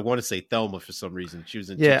now. I want to say Thelma for some reason. She was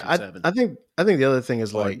in Yeah, 227. I think the other thing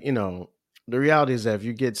is Or like, the reality is that if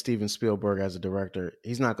you get Steven Spielberg as a director,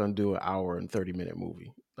 he's not going to do an hour and 30-minute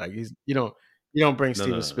movie. Like you don't bring no, no, Steven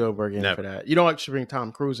no, no, Spielberg in for never. that. You don't actually bring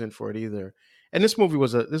Tom Cruise in for it either. And this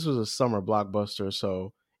was a summer blockbuster,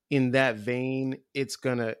 so in that vein, it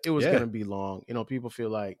was Yeah, gonna be long. People feel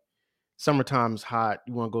like summertime's hot.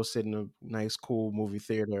 You want to go sit in a nice, cool movie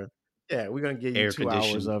theater. Yeah, we're gonna give you air 2 hours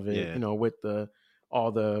conditioned. of it. Yeah, With the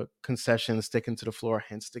all the concessions sticking to the floor,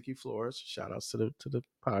 hence sticky floors. Shout outs to the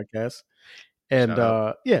podcast. And shout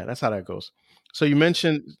out. yeah, that's how that goes. So you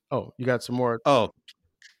mentioned, oh, you got some more. Oh,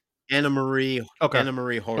 Anna Marie. Okay, Anna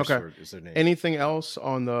Marie okay. Horsford is her name. Anything else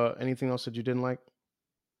that you didn't like?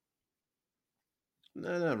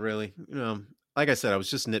 No, not really. Like I said, I was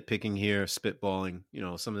just nitpicking here, spitballing.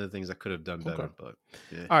 Some of the things I could have done Okay. better, but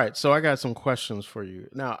yeah. All right. So I got some questions for you.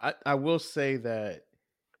 Now, I will say that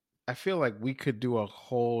I feel like we could do a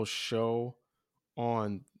whole show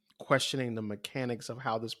on questioning the mechanics of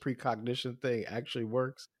how this precognition thing actually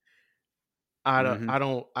works. Hmm. I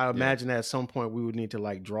Yeah. imagine at some point we would need to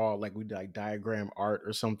like draw, like we like diagram art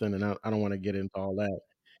or something, and I don't want to get into all that.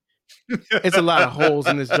 It's a lot of holes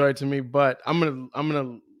in this joint to me, but I'm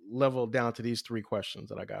gonna level down to these three questions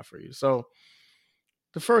that I got for you. So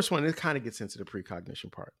the first one, it kind of gets into the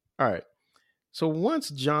precognition part. All right. So once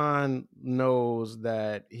John knows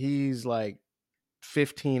that he's like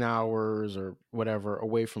 15 hours or whatever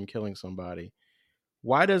away from killing somebody,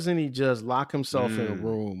 why doesn't he just lock himself in a Mm.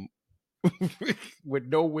 room with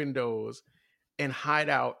no windows and hide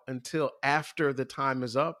out until after the time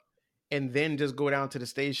is up and then just go down to the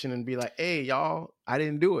station and be like, hey, y'all, I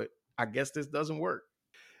didn't do it. I guess this doesn't work.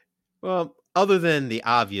 Well, other than the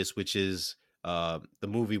obvious, which is the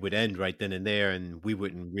movie would end right then and there, and we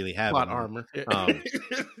wouldn't really have a Plot movie. armor. Um,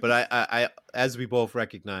 but as we both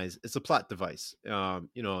recognize, it's a plot device.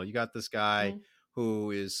 You got this guy Mhm.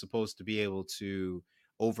 who is supposed to be able to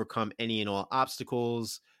overcome any and all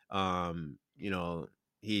obstacles.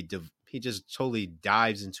 He just totally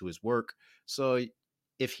dives into his work. So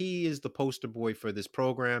if he is the poster boy for this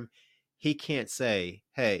program, he can't say,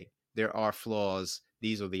 "Hey, there are flaws.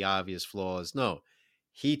 These are the obvious flaws." No,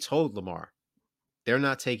 he told Lamar, they're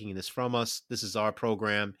not taking this from us. This is our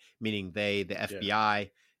program, meaning they, the Yeah.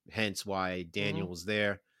 FBI, hence why Hmm. Daniel was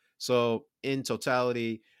there. So, in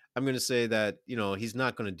totality, I'm going to say that, he's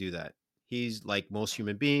not going to do that. He's like most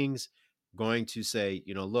human beings going to say,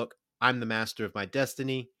 look, I'm the master of my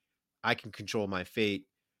destiny. I can control my fate.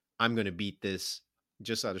 I'm going to beat this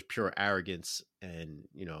just out of pure arrogance and,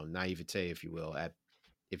 naivete, if you will,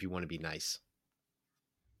 if you want to be nice.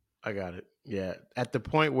 I got it. Yeah, at the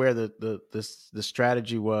point where the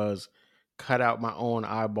strategy was cut out my own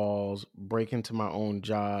eyeballs, break into my own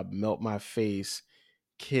job, melt my face,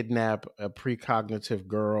 kidnap a precognitive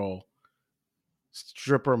girl,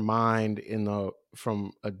 strip her mind in the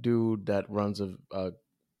from a dude that runs a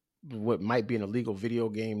what might be an illegal video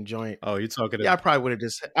game joint. Oh, you're talking Yeah, I probably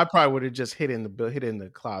would have just hid in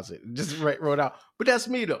the closet, just wrote out. But that's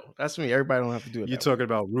me though. That's me. Everybody don't have to do it You're that way. talking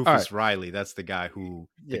about All right. Rufus Riley. That's the guy who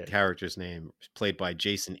the Yeah. character's name is played by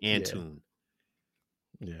Jason Yeah. Antoon.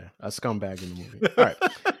 Yeah. A scumbag in the movie. All right.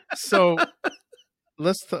 So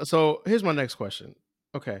so here's my next question.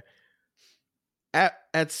 Okay.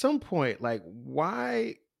 At some point, like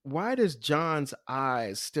why does John's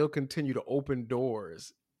eyes still continue to open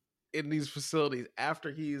doors in these facilities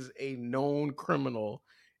after he's a known criminal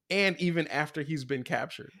and even after he's been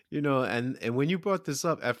captured? And when you brought this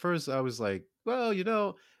up, at first I was like, well,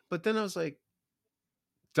 but then I was like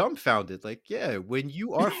dumbfounded. Like, yeah, when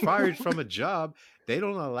you are fired from a job, they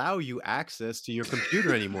don't allow you access to your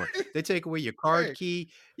computer anymore. They take away your card Right.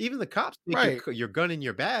 key. Even the cops take Right. your gun and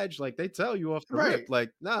your badge. Like they tell you off the rip, Right.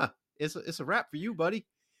 like, nah, it's a wrap for you, buddy.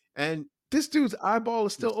 And This dude's eyeball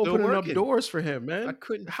is still it's still opening up working. doors for him, I man.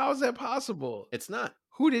 couldn't. How is that possible? It's not.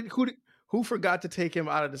 Who forgot to take him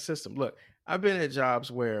out of the system? Look, I've been at jobs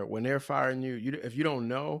where when they're firing you, if you don't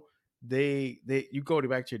know, they you go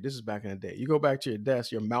back to your this is back in the day. You go back to your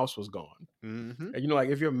desk, your mouse was gone. Hmm. And like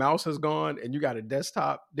if your mouse has gone and you got a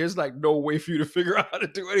desktop, there's like no way for you to figure out how to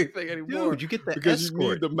do anything anymore Dude, you get the because you need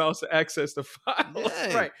escort. the mouse to access the files.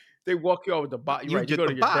 Yeah, Right. They walk you out with the box. you Right. You get go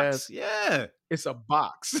the to your box. desk, Yeah, it's a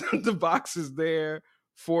box. The box is there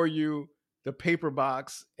for you, the paper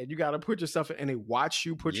box, and you got to put your stuff in, and they watch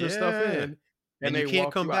you put your stuff yeah. in, and And you they can't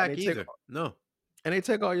walk come you out, back either. No. and they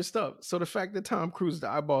take all your stuff. So the fact that Tom Cruise, the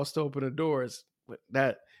eyeball still open the doors,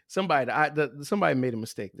 that somebody made a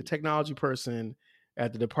mistake. The technology person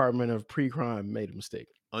at the Department of Pre-Crime made a mistake.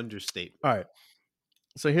 Understatement. All right.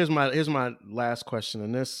 So here's my last question,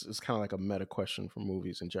 and this is kind of like a meta question for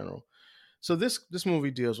movies in general. So this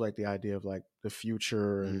movie deals with like the idea of like the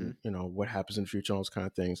future Hmm. and what happens in the future, all those kind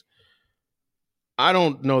of things. I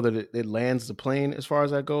don't know that it lands the plane as far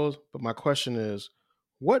as that goes, but my question is,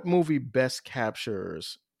 what movie best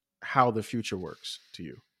captures how the future works to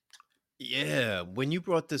you? Yeah, when you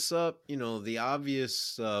brought this up, the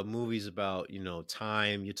obvious movies about,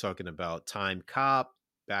 time, you're talking about Time Cop,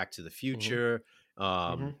 Back to the Hmm. Future. Hmm.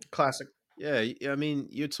 Um, Classic. yeah, I mean,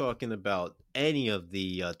 you're talking about any of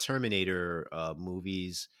the Terminator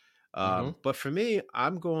movies. Hmm. But for me,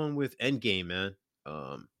 I'm going with Endgame, man.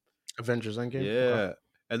 Um, Avengers Endgame. Okay. yeah.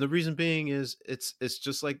 And the reason being is it's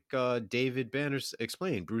just like David Banner's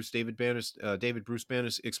explained, David Bruce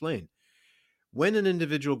Banner's explained. When an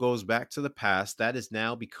individual goes back to the past, that has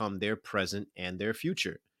now become their present and their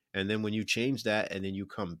future. And then when you change that and then you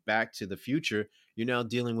come back to the future, you're now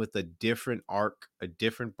dealing with a different arc, a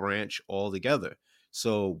different branch altogether.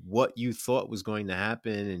 So what you thought was going to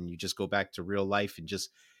happen and you just go back to real life and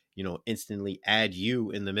just, instantly add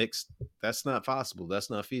you in the mix, that's not possible.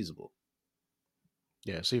 That's not feasible.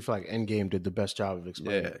 Yeah. So you feel like Endgame did the best job of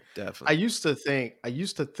explaining Yeah, it. I definitely. used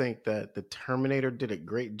to think that the Terminator did a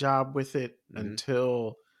great job with it Hmm.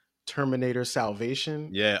 until Terminator Salvation.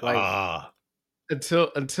 Yeah. Like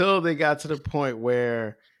until they got to the point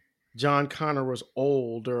where John Connor was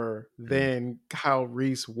older Mm. than Kyle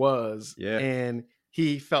Reese was, Yeah. and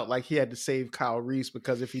he felt like he had to save Kyle Reese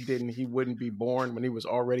because if he didn't, he wouldn't be born when he was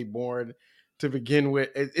already born to begin with.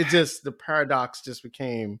 It just the paradox just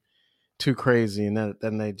became too crazy, and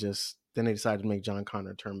then they decided to make John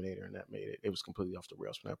Connor Terminator, and that made it was completely off the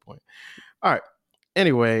rails from that point. All right.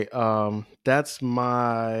 Anyway, that's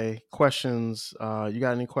my questions. You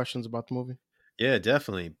got any questions about the movie? Yeah,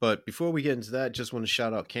 definitely. But before we get into that, just want to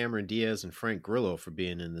shout out Cameron Diaz and Frank Grillo for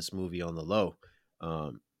being in this movie on the low.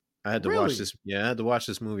 Um, I had to watch Really? this. Yeah, I had to watch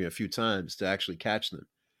this movie a few times to actually catch them.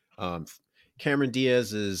 Um, Cameron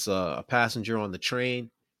Diaz is a passenger on the train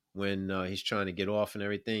when he's trying to get off and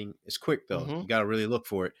everything. It's quick though; Mm-hmm. you got to really look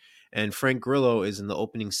for it. And Frank Grillo is in the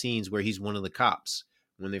opening scenes where he's one of the cops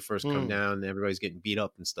when they first come Mm, down and everybody's getting beat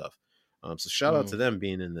up and stuff. So shout out to mm. them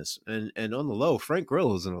being in this. And on the low, Frank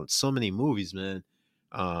Grillo is in so many movies, man.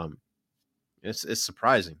 Um, it's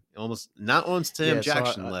surprising. Almost not on Sam Yeah.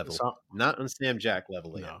 Jackson level. Not on Sam Jack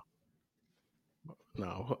level yet. No,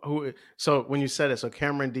 no. Who? So when you said it, so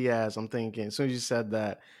Cameron Diaz, I'm thinking as soon as you said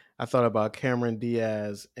that, I thought about Cameron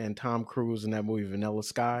Diaz and Tom Cruise in that movie Vanilla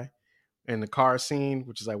Sky, and the car scene,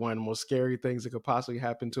 which is like one of the most scary things that could possibly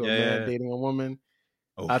happen to a Yeah, man yeah, yeah. dating a woman.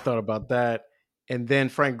 I Oof. thought about that. And then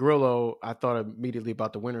Frank Grillo, I thought immediately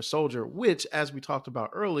about the Winter Soldier, which, as we talked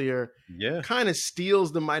about earlier, Yeah. kind of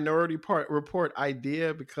steals the Minority Part Report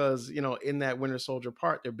idea because, in that Winter Soldier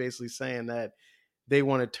part, they're basically saying that they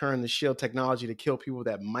want to turn the shield technology to kill people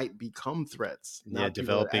that might become threats, Yeah, not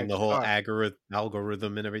people that developing the actually whole are.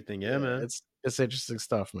 algorithm and everything. Yeah, Yeah, man. it's interesting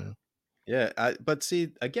stuff, man. Yeah, but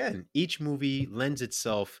see, again, each movie lends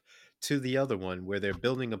itself to the other one where they're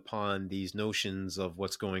building upon these notions of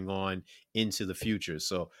what's going on into the future.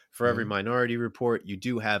 So for every Mhm, Minority Report, you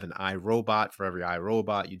do have an iRobot. For every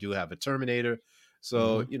iRobot, you do have a Terminator.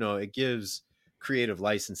 So, mhm. it gives creative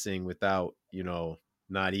licensing without,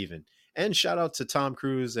 not even. And shout out to Tom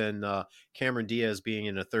Cruise and Cameron Diaz being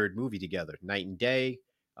in a third movie together, Night and Day,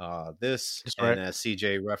 this, That's and right. as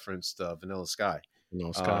CJ referenced, Vanilla Sky.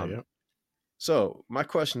 Sky, Um, yeah. so my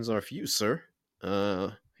questions are for you, sir.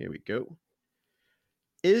 Here we go.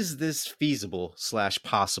 Is this feasible slash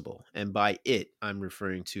possible? And by it, I'm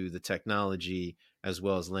referring to the technology as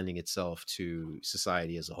well as lending itself to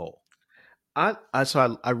society as a whole.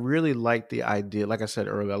 I really like the idea. Like I said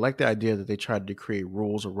earlier, I like the idea that they tried to create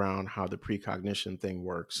rules around how the precognition thing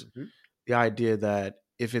works. Hmm. The idea that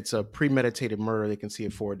if it's a premeditated murder, they can see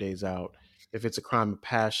it 4 days out. If it's a crime of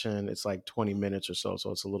passion, it's like 20 minutes or so.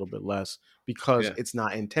 So it's a little bit less because Yeah, it's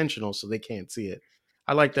not intentional. So they can't see it.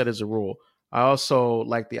 I like that as a rule. I also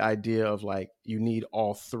like the idea of like you need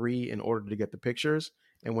all three in order to get the pictures.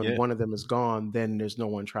 And when yeah, one of them is gone, then there's no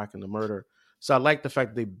one tracking the murder. So I like the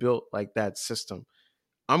fact they built like that system.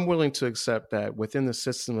 I'm willing to accept that within the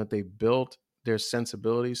system that they built, there's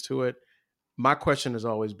sensibilities to it. My question has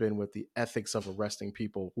always been with the ethics of arresting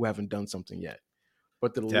people who haven't done something yet.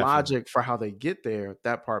 But the definitely. logic for how they get there,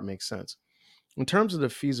 that part makes sense. In terms of the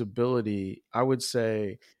feasibility, I would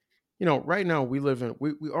say, right now we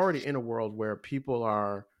already in a world where people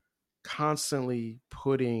are constantly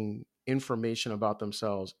putting information about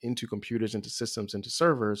themselves into computers, into systems, into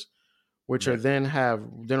servers, which are Right. then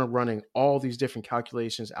are running all these different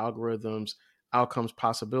calculations, algorithms, outcomes,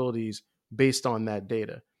 possibilities based on that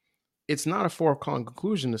data. It's not a foregone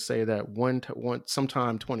conclusion to say that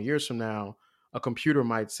sometime 20 years from now, a computer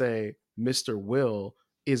might say Mr. Will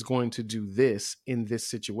is going to do this in this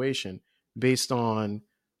situation based on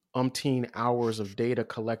umpteen hours of data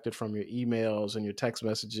collected from your emails and your text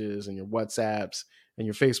messages and your WhatsApps and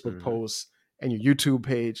your Facebook Hmm. posts and your YouTube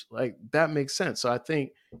page. Like that makes sense. So I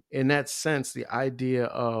think in that sense, the idea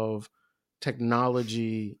of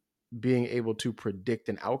technology being able to predict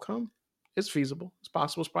an outcome is feasible. It's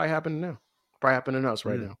possible. It's probably happening now. Probably happening to us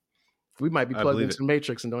right Mm, now. We might be I plugged believe into it. the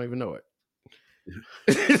matrix and don't even know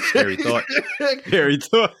Scary thought. it. Scary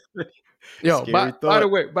thought. Yo, Scary by thought.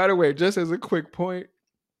 the way, just as a quick point,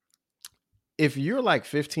 if you're like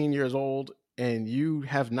 15 years old and you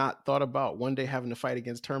have not thought about one day having to fight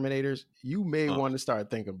against Terminators, you may Oh, want to start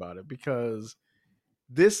thinking about it because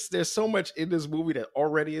there's so much in this movie that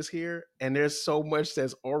already is here, and there's so much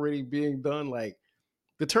that's already being done. Like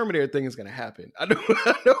the Terminator thing is going to happen. I know,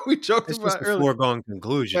 I know we joked it's just about a earlier. foregone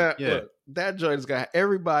conclusion. Yeah. Look, that joint has got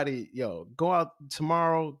everybody. Yo, go out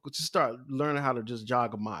tomorrow. Just start learning how to just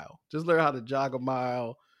jog a mile. Just learn how to jog a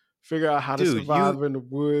mile. Figure out how to Dude, survive in the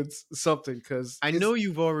woods. Something because I it's know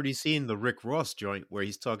you've already seen the Rick Ross joint where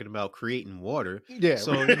he's talking about creating water. yeah,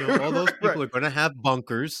 So, all those right. people are going to have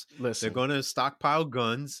bunkers. They're Listen, going to stockpile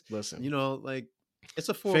guns. listen. Like it's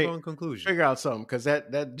a Fi- foregone conclusion. Figure out something because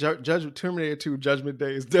that Judgment Terminator 2 Judgment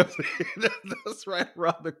Day is definitely that's right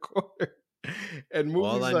around the corner. And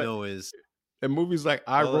All movies I like know is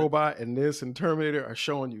I all Robot and this and Terminator are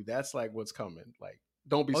showing you that's like what's coming. Like,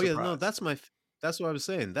 don't be Oh yeah, no, surprised. that's what I was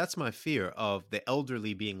saying. That's my fear of the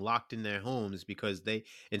elderly being locked in their homes because they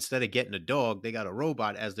instead of getting a dog, they got a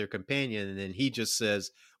robot as their companion, and then he just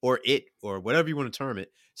says, or it, or whatever you want to term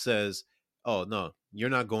it, says, "Oh no, you're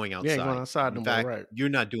not going You ain't going outside. outside In no more, fact, right? you're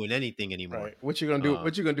not doing anything anymore." Right. What you gonna do? Uh,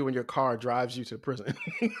 What you gonna do when your car drives you to prison?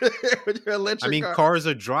 With your I electric mean, car? cars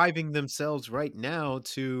are driving themselves right now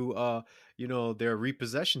to, their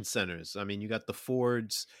repossession centers. I mean, you got the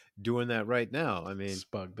Fords doing that right now. I It's mean,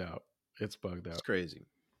 bugged out. It's bugged it's out. crazy.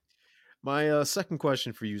 My second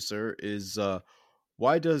question for you, sir, is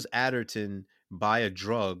why does Adderton buy a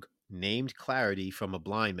drug named Clarity from a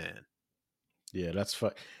blind man? Yeah, that's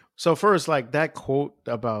fun. So first, like that quote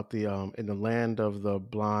about the in the land of the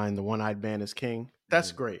blind, the one-eyed man is king.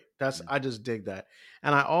 That's Mhm, great. That's mhm, I just dig that.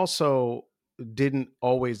 And I also didn't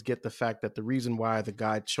always get the fact that the reason why the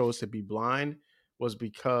guy chose to be blind was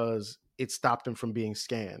because it stopped him from being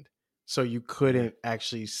scanned. so you Yeah. couldn't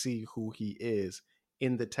actually see who he is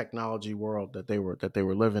in the technology world that they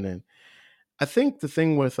were living in. I think the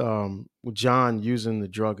thing with John using the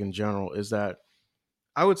drug in general is that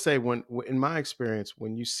I would say in my experience,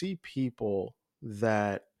 when you see people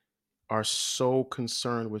that are so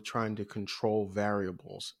concerned with trying to control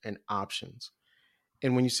variables and options,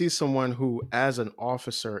 and when you see someone who, as an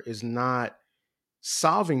officer, is not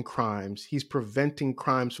solving crimes, he's preventing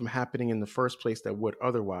crimes from happening in the first place that would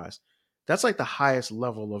otherwise. That's like the highest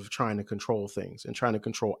level of trying to control things and trying to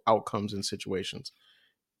control outcomes in situations.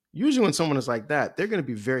 Usually when someone is like that, they're going to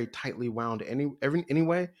be very tightly wound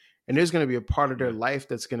anyway, and there's going to be a part of their Yeah. life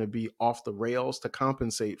that's going to be off the rails to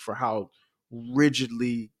compensate for how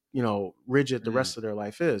rigidly, rigid the Mm. rest of their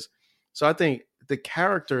life is. So I think the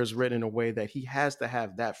character is written in a way that he has to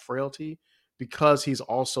have that frailty, because he's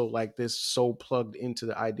also like this, so plugged into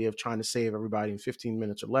the idea of trying to save everybody in 15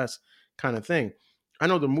 minutes or less kind of thing. I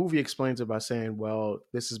know the movie explains it by saying, well,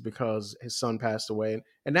 this is because his son passed away.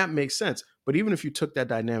 And that makes sense. But even if you took that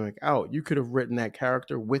dynamic out, you could have written that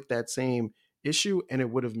character with that same issue and it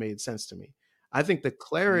would have made sense to me. I think the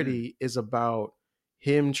Mm. clarity is about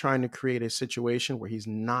him trying to create a situation where he's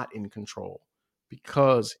not in control,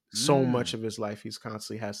 because so much Mm. of his life he's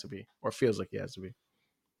constantly has to be, or feels like he has to be.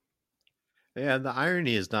 Yeah, and the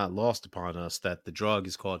irony is not lost upon us that the drug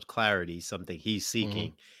is called clarity, something he's Hmm.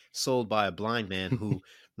 seeking, sold by a blind man who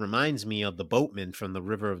reminds me of the boatman from the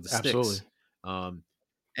River of the Absolutely. Styx. Um,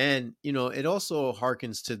 and it also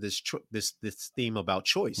harkens to this theme about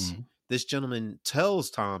choice. Hmm. This gentleman tells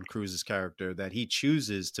Tom Cruise's character that he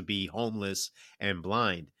chooses to be homeless and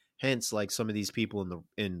blind. Hence, like some of these people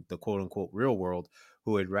in the quote unquote real world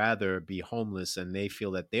who would rather be homeless and they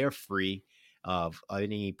feel that they're free of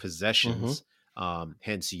any Hmm. possessions,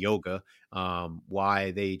 hence yoga,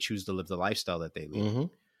 why they choose to live the lifestyle that they lead. Hmm.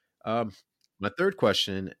 Um, my third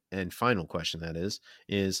question and final question, that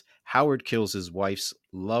is Howard kills his wife's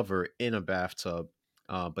lover in a bathtub,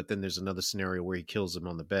 but then there's another scenario where he kills him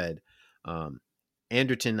on the bed. Um,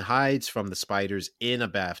 Anderton hides from the spiders in a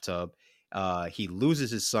bathtub. He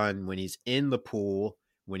loses his son when he's in the pool,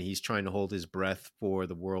 when he's trying to hold his breath for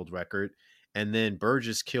the world record. And then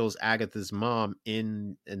Burgess kills Agatha's mom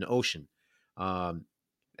in an ocean. Um,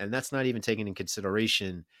 and that's not even taken in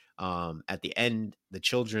consideration. At the end, the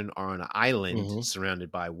children are on an island Hmm.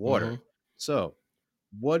 surrounded by Hmm. water. So,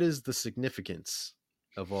 what is the significance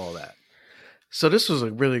of all that? So this was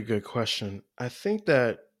a really good question. I think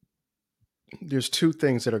that there's two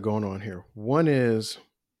things that are going on here. One is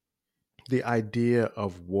the idea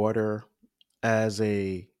of water as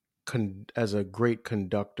as a great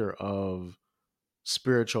conductor of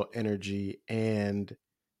spiritual energy and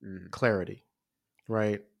Mm, clarity,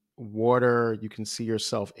 right? Water, you can see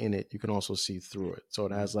yourself in it, you can also see through it. So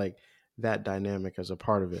it mm, has like that dynamic as a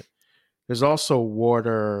part of it. There's also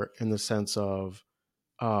water in the sense of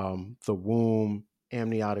the womb,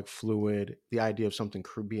 amniotic fluid, the idea of something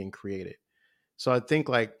being created. So I think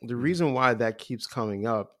like the mm, reason why that keeps coming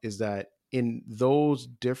up is that in those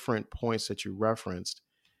different points that you referenced,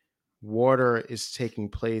 water is taking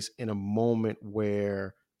place in a moment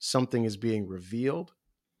where something is being revealed,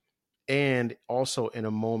 and also in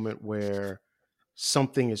a moment where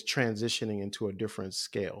something is transitioning into a different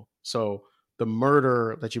scale. So the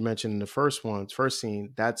murder that you mentioned in the first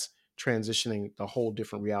scene, that's transitioning the whole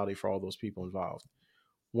different reality for all those people involved.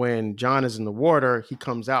 When John is in the water, he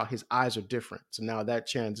comes out, his eyes are different. So now that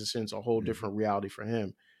transitions a whole mm, different reality for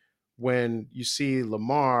him. When you see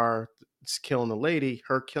Lamar killing the lady,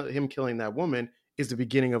 him killing that woman is the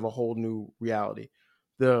beginning of a whole new reality.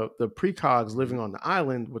 The precogs living mm. on the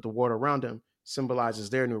island with the water around them symbolizes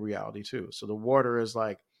their new reality too. So the water is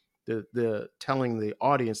like the telling the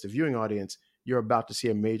audience, the viewing audience, you're about to see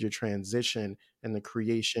a major transition and the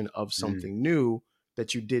creation of Mm. something new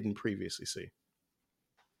that you didn't previously see.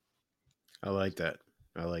 I like that.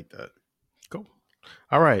 I like that. Cool.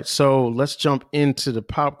 All right, so let's jump into the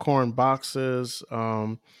popcorn boxes.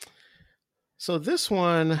 So this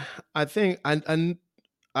one, I think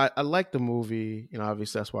I like the movie.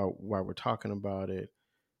 Obviously that's why we're talking about it.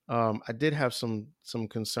 I did have some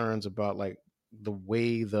concerns about like the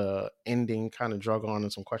way the ending kind of drug on,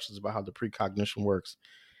 and some questions about how the precognition works.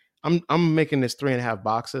 I'm making this 3.5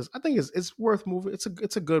 boxes. I think it's worth moving. It's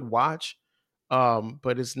a good watch,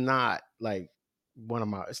 but it's not like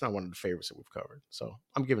it's not one of the favorites that we've covered. So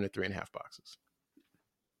I'm giving it 3.5 boxes.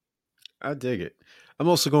 I dig it. I'm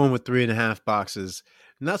also going with 3.5 boxes,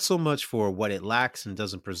 not so much for what it lacks and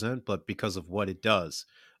doesn't present, but because of what it does.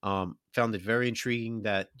 Found it very intriguing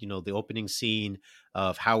that the opening scene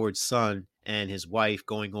of Howard's son and his wife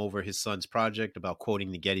going over his son's project about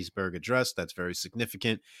quoting the Gettysburg Address. That's very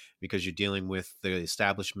significant because you're dealing with the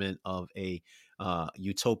establishment of a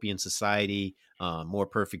utopian society, more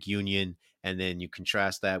perfect union, and then you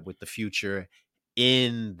contrast that with the future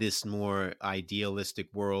in this more idealistic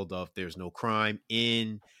world of there's no crime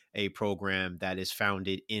in a program that is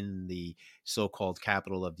founded in the so-called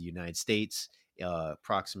capital of the United States,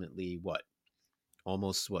 approximately what,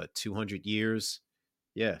 almost what, 200 years,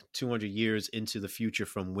 yeah, 200 years into the future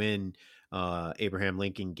from when Abraham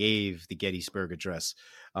Lincoln gave the Gettysburg Address.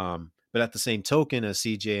 But at the same token, as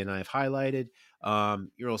CJ and I have highlighted,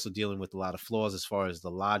 you're also dealing with a lot of flaws as far as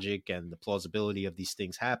the logic and the plausibility of these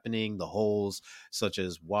things happening, the holes, such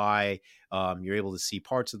as why you're able to see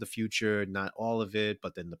parts of the future, not all of it,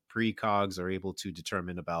 but then the precogs are able to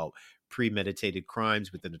determine about premeditated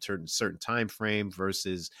crimes within a certain time frame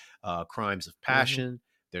versus crimes of Mm-hmm. passion.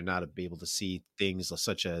 They're not able to see things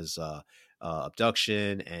such as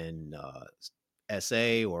abduction and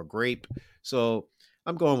SA or grape. So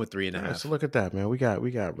I'm going with three and a All right, so half. look at that, man. We got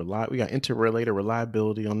interrelated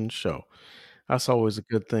reliability on the show. That's always a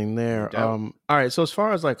good thing No there. doubt. All right, so as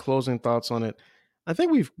far as like closing thoughts on it, I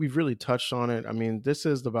think we've really touched on it. I mean, this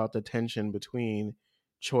is about the tension between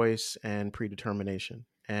choice and predetermination,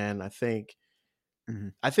 and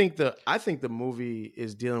Mhm. I think the movie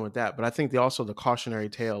is dealing with that, but I think also the cautionary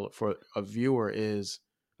tale for a viewer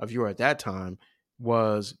at that time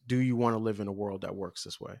was, do you want to live in a world that works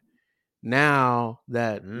this way? Now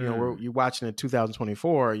that Mm. you're watching it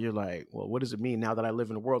 2024, you're like, well, what does it mean now that I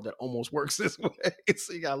live in a world that almost works this way?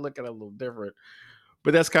 So you gotta look at it a little different.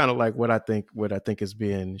 But that's kind of like what I think is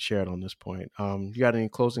being shared on this point. You got any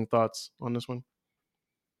closing thoughts on this one?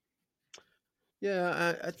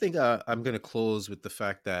 Yeah, I think I'm going to close with the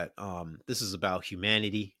fact that this is about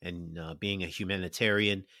humanity and being a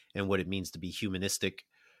humanitarian and what it means to be humanistic.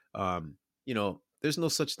 There's no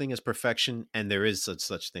such thing as perfection, and there is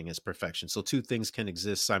such thing as perfection. So two things can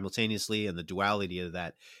exist simultaneously, and the duality of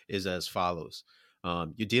that is as follows: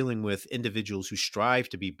 you're dealing with individuals who strive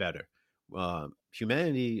to be better.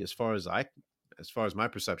 Humanity, as far as my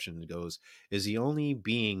perception goes, is the only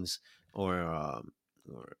beings or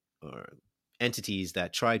or entities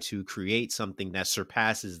that try to create something that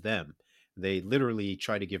surpasses them. They literally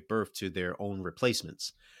try to give birth to their own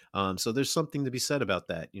replacements. So there's something to be said about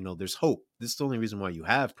that. There's hope. This is the only reason why you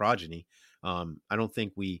have progeny. I don't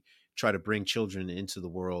think we try to bring children into the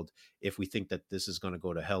world if we think that this is going to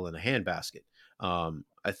go to hell in a handbasket.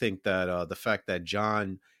 I think that the fact that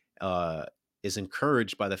John uh, is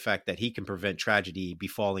encouraged by the fact that he can prevent tragedy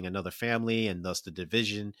befalling another family, and thus the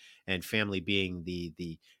division and family being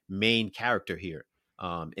the main character here,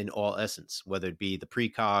 in all essence, whether it be the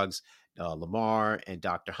precogs, Lamar and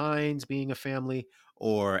Dr. Hines being a family,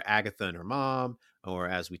 or Agatha and her mom, or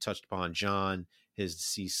as we touched upon, John, his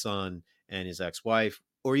deceased son, and his ex wife,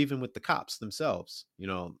 or even with the cops themselves.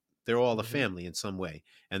 They're all a Mm-hmm. family in some way,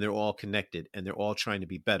 and they're all connected, and they're all trying to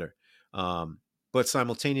be better. But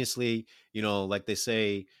simultaneously, like they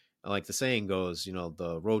say, like the saying goes,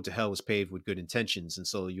 the road to hell was paved with good intentions. And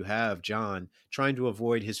so you have John trying to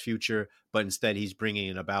avoid his future, but instead he's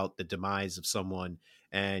bringing about the demise of someone.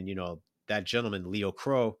 And, that gentleman, Leo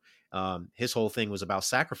Crow, his whole thing was about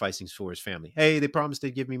sacrificing for his family. Hey, they promised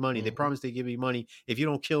they'd give me money. They Mm-hmm. promised they'd give me money. If you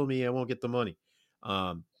don't kill me, I won't get the money.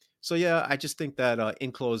 Um, so, yeah, I just think that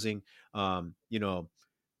in closing,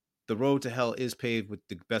 the road to hell is paved with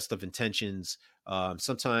the best of intentions.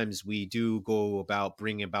 Sometimes we do go about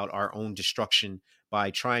bringing about our own destruction by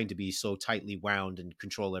trying to be so tightly wound and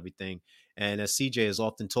control everything. And as CJ has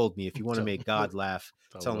often told me, if you want to Tell, make God laugh,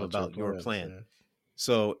 tell tell him about your about your plans. plan. Yeah.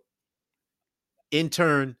 So, in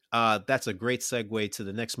turn, that's a great segue to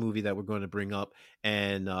the next movie that we're going to bring up.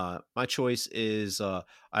 And my choice is I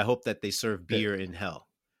hope that they serve That- beer in hell.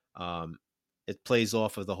 Um, it plays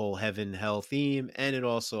off of the whole heaven hell theme, and it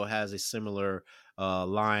also has a similar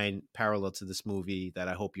line parallel to this movie that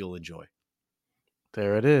I hope you'll enjoy.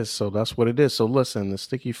 There it is. So that's what it is. So listen, the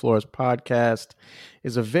Sticky Floors podcast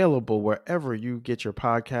is available wherever you get your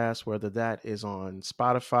podcasts, whether that is on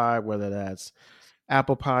Spotify, whether that's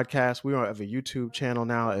Apple Podcasts. We have a YouTube channel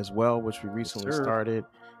now as well, which we Yes, recently sir. started.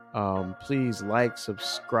 Please like,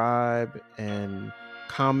 subscribe, and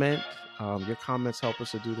comment. Your comments help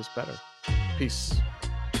us to do this better. Peace.